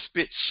 I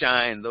spit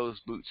shine those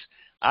boots.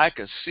 I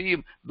could see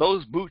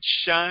those boots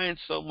shine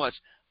so much,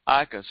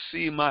 I could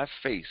see my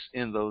face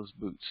in those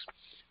boots.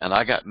 And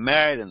I got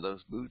married in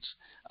those boots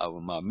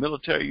with my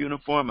military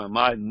uniform and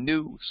my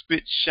new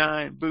spit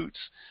shine boots.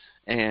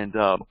 And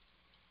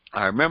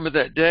I remember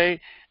that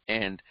day,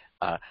 and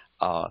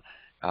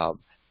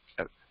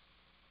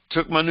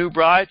took my new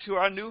bride to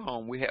our new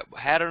home. We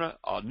had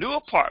a new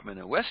apartment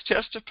in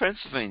Westchester,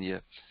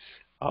 Pennsylvania.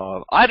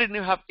 I didn't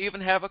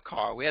even have a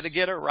car. We had to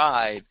get a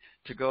ride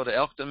to go to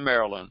Elkton,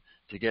 Maryland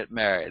to get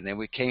married. And then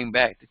we came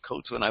back to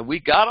Coatesville. And we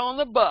got on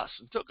the bus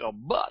and took a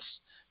bus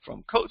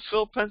from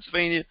Coatesville,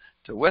 Pennsylvania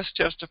to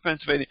Westchester,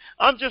 Pennsylvania.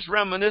 I'm just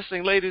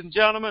reminiscing, ladies and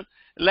gentlemen.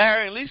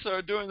 Larry and Lisa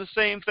are doing the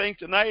same thing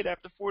tonight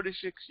after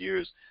 46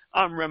 years.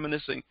 I'm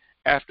reminiscing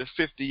after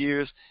 50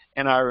 years.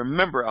 And I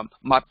remember,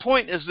 my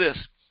point is this.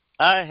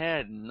 I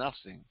had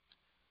nothing.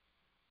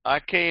 I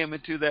came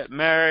into that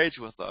marriage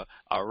with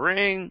a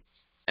ring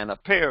and a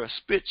pair of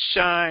spit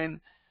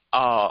shine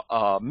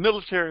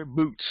military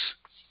boots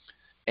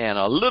and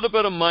a little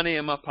bit of money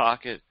in my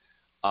pocket,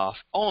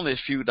 only a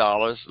few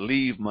dollars,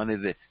 leave money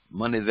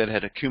that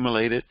had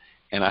accumulated,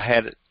 and I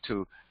had it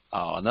to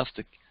enough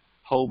to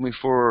hold me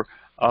for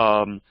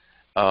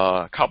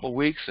a couple of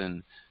weeks,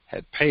 and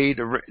had paid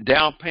a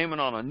down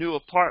payment on a new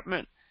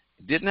apartment.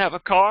 Didn't have a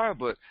car,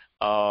 but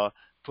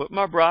put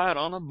my bride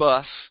on a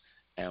bus,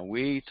 and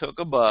we took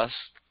a bus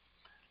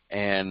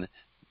and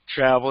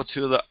traveled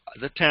to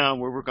the town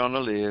where we're going to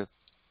live.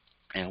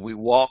 And we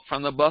walked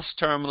from the bus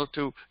terminal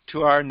to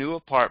our new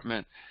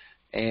apartment,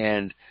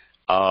 and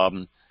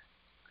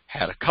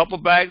had a couple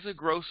bags of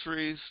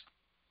groceries.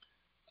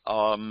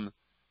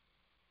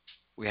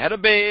 We had a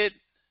bed.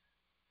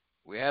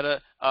 We had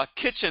a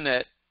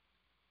kitchenette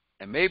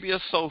and maybe a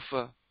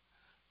sofa.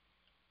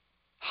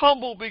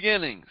 Humble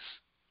beginnings.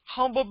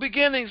 Humble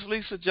beginnings,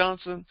 Lisa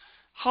Johnson.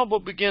 Humble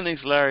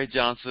beginnings, Larry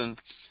Johnson.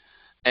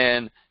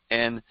 And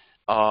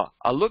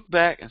I look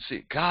back and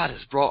see God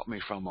has brought me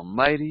from a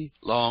mighty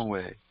long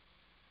way.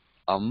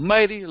 A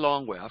mighty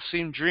long way. I've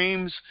seen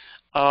dreams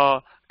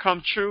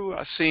come true.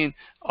 I've seen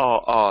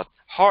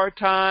hard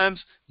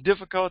times,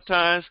 difficult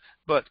times.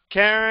 But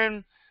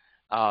Karen,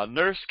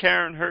 Nurse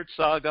Karen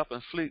Herzog up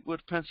in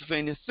Fleetwood,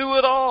 Pennsylvania, through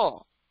it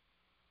all,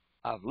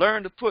 I've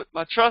learned to put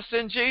my trust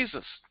in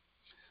Jesus.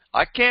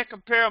 I can't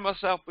compare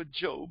myself with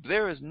Job.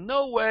 There is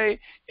no way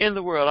in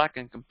the world I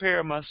can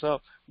compare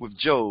myself with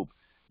Job.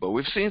 But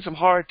we've seen some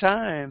hard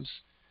times,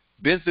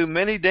 been through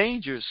many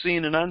dangers,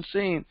 seen and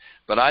unseen.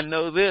 But I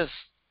know this,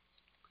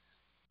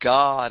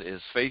 God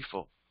is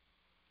faithful.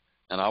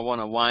 And I want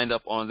to wind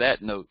up on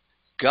that note.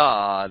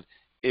 God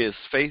is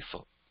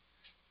faithful.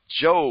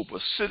 Job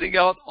was sitting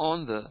out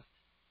on the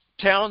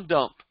town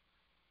dump,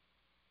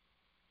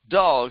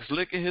 dogs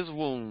licking his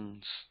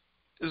wounds.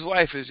 His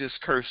wife has just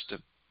cursed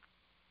him.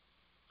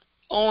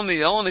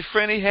 The only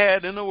friend he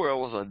had in the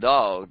world was a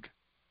dog.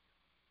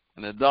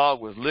 And the dog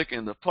was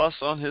licking the pus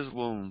on his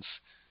wounds.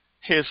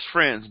 His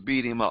friends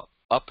beat him up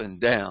and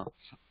down.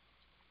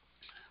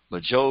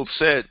 But Job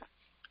said,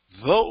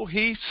 though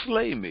he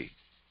slay me.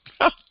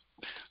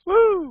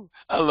 Woo!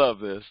 I love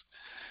this.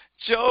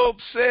 Job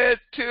said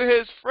to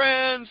his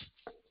friends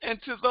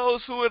and to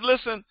those who would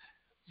listen,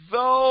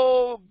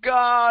 though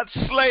God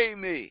slay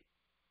me,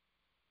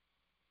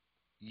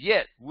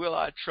 yet will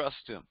I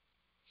trust him.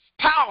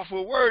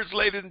 Powerful words,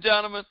 ladies and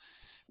gentlemen.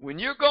 When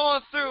you're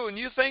going through and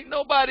you think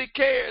nobody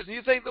cares, and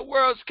you think the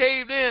world's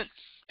caved in,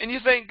 and you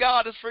think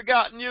God has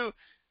forgotten you,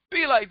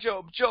 be like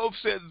Job. Job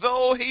said,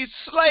 though he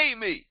slay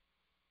me,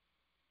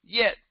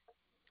 yet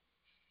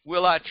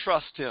will I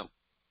trust him.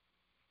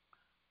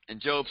 And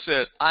Job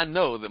said, I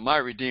know that my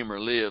Redeemer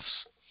lives.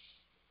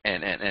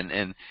 And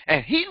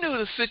he knew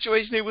the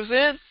situation he was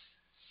in.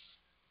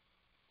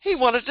 He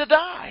wanted to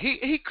die.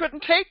 He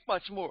couldn't take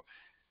much more.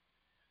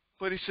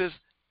 But he says,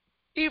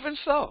 even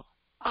so,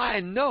 I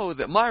know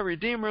that my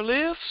Redeemer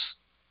lives,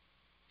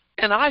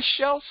 and I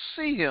shall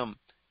see him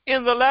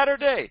in the latter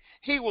day.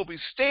 He will be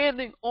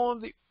standing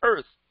on the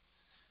earth.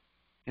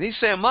 And he's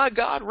saying, my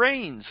God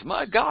reigns.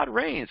 My God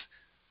reigns.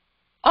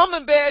 I'm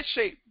in bad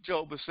shape,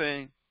 Job is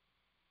saying.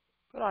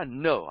 But I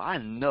know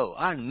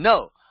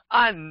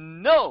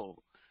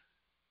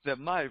that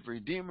my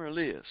Redeemer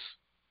lives.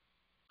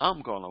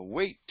 I'm going to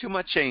wait till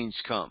my change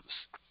comes.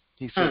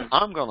 He said,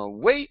 I'm going to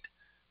wait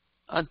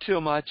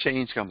until my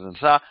change comes. And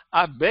so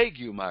I beg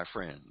you, my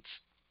friends,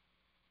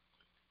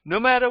 no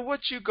matter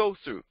what you go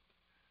through,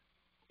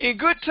 in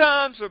good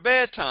times or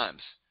bad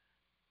times,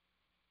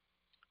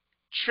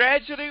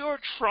 tragedy or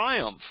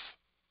triumph,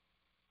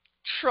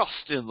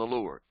 trust in the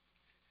Lord.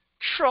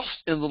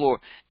 Trust in the Lord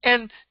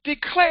and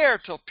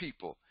declare to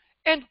people,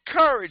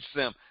 encourage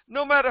them,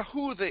 no matter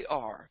who they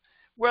are,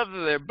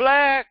 whether they're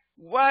black,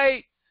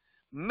 white,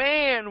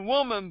 man,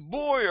 woman,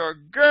 boy, or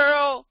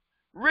girl,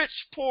 rich,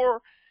 poor,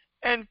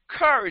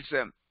 encourage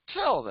them.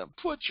 Tell them,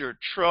 put your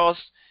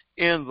trust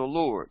in the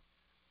Lord.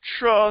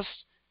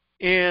 Trust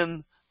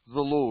in the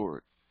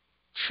Lord.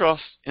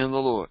 Trust in the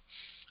Lord.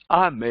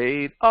 I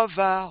made a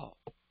vow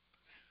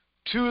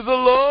to the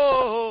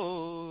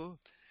Lord.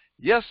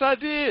 Yes, I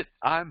did.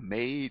 I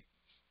made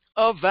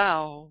a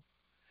vow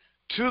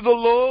to the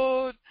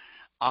Lord.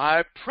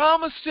 I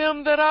promised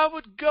him that I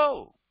would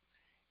go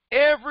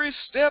every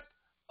step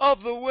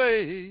of the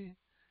way.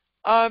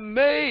 I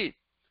made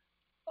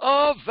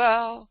a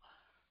vow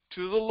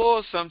to the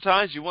Lord.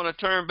 Sometimes you want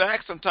to turn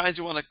back. Sometimes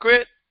you want to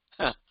quit.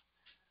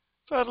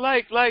 But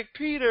like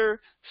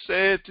Peter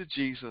said to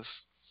Jesus,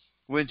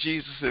 when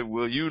Jesus said,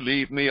 will you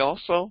leave me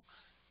also?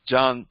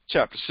 John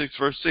chapter 6,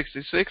 verse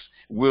 66,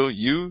 will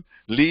you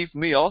leave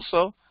me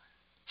also?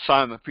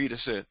 Simon Peter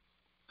said,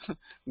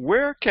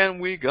 where can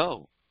we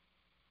go?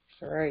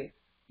 Right.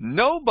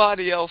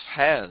 Nobody else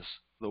has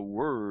the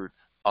word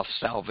of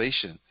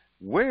salvation.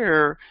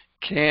 Where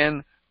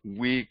can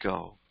we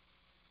go?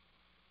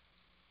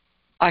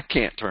 I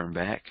can't turn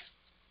back.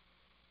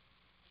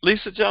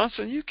 Lisa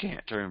Johnson, you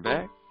can't turn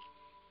back.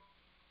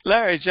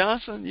 Larry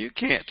Johnson, you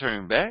can't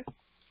turn back.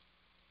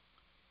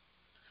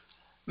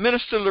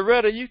 Minister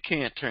Loretta, you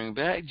can't turn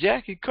back.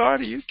 Jackie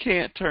Carter, you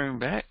can't turn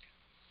back.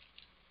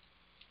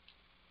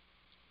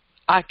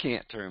 I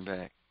can't turn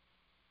back.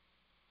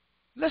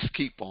 Let's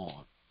keep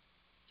on,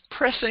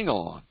 pressing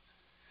on.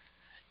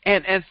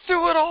 And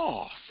through it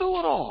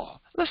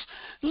all, let's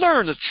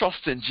learn to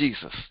trust in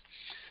Jesus.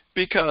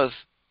 Because,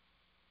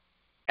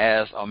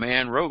 as a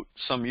man wrote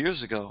some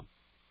years ago,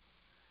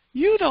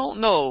 you don't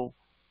know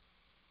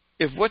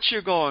if what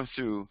you're going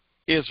through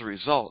is a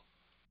result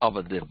of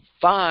a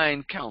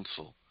divine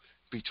counsel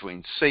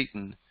between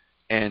Satan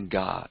and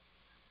God.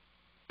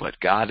 But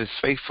God is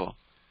faithful.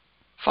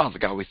 Father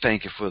God, we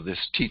thank you for this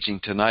teaching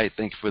tonight.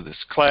 Thank you for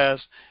this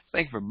class.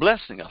 Thank you for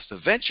blessing us to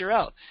venture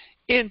out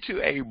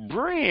into a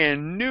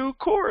brand new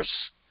course,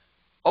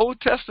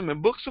 Old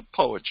Testament books of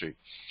poetry.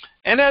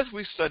 And as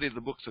we study the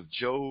books of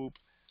Job,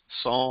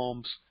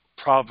 Psalms,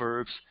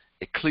 Proverbs,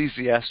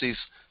 Ecclesiastes,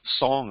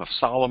 Song of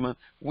Solomon,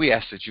 we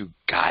ask that you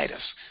guide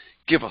us,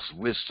 give us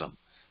wisdom,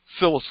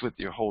 fill us with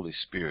your Holy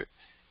Spirit,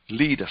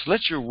 lead us.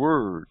 Let your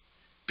word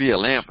be a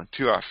lamp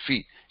unto our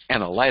feet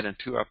and a light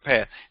unto our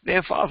path.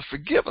 Then, Father,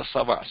 forgive us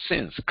of our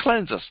sins,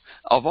 cleanse us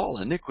of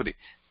all iniquity,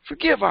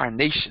 forgive our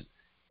nation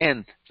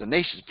and the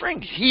nations,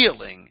 bring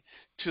healing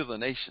to the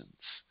nations.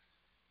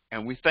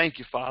 And we thank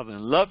you, Father,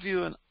 and love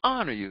you and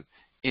honor you.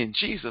 In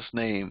Jesus'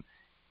 name,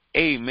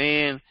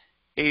 amen,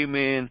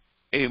 amen,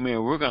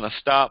 amen. We're going to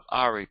stop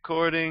our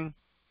recording.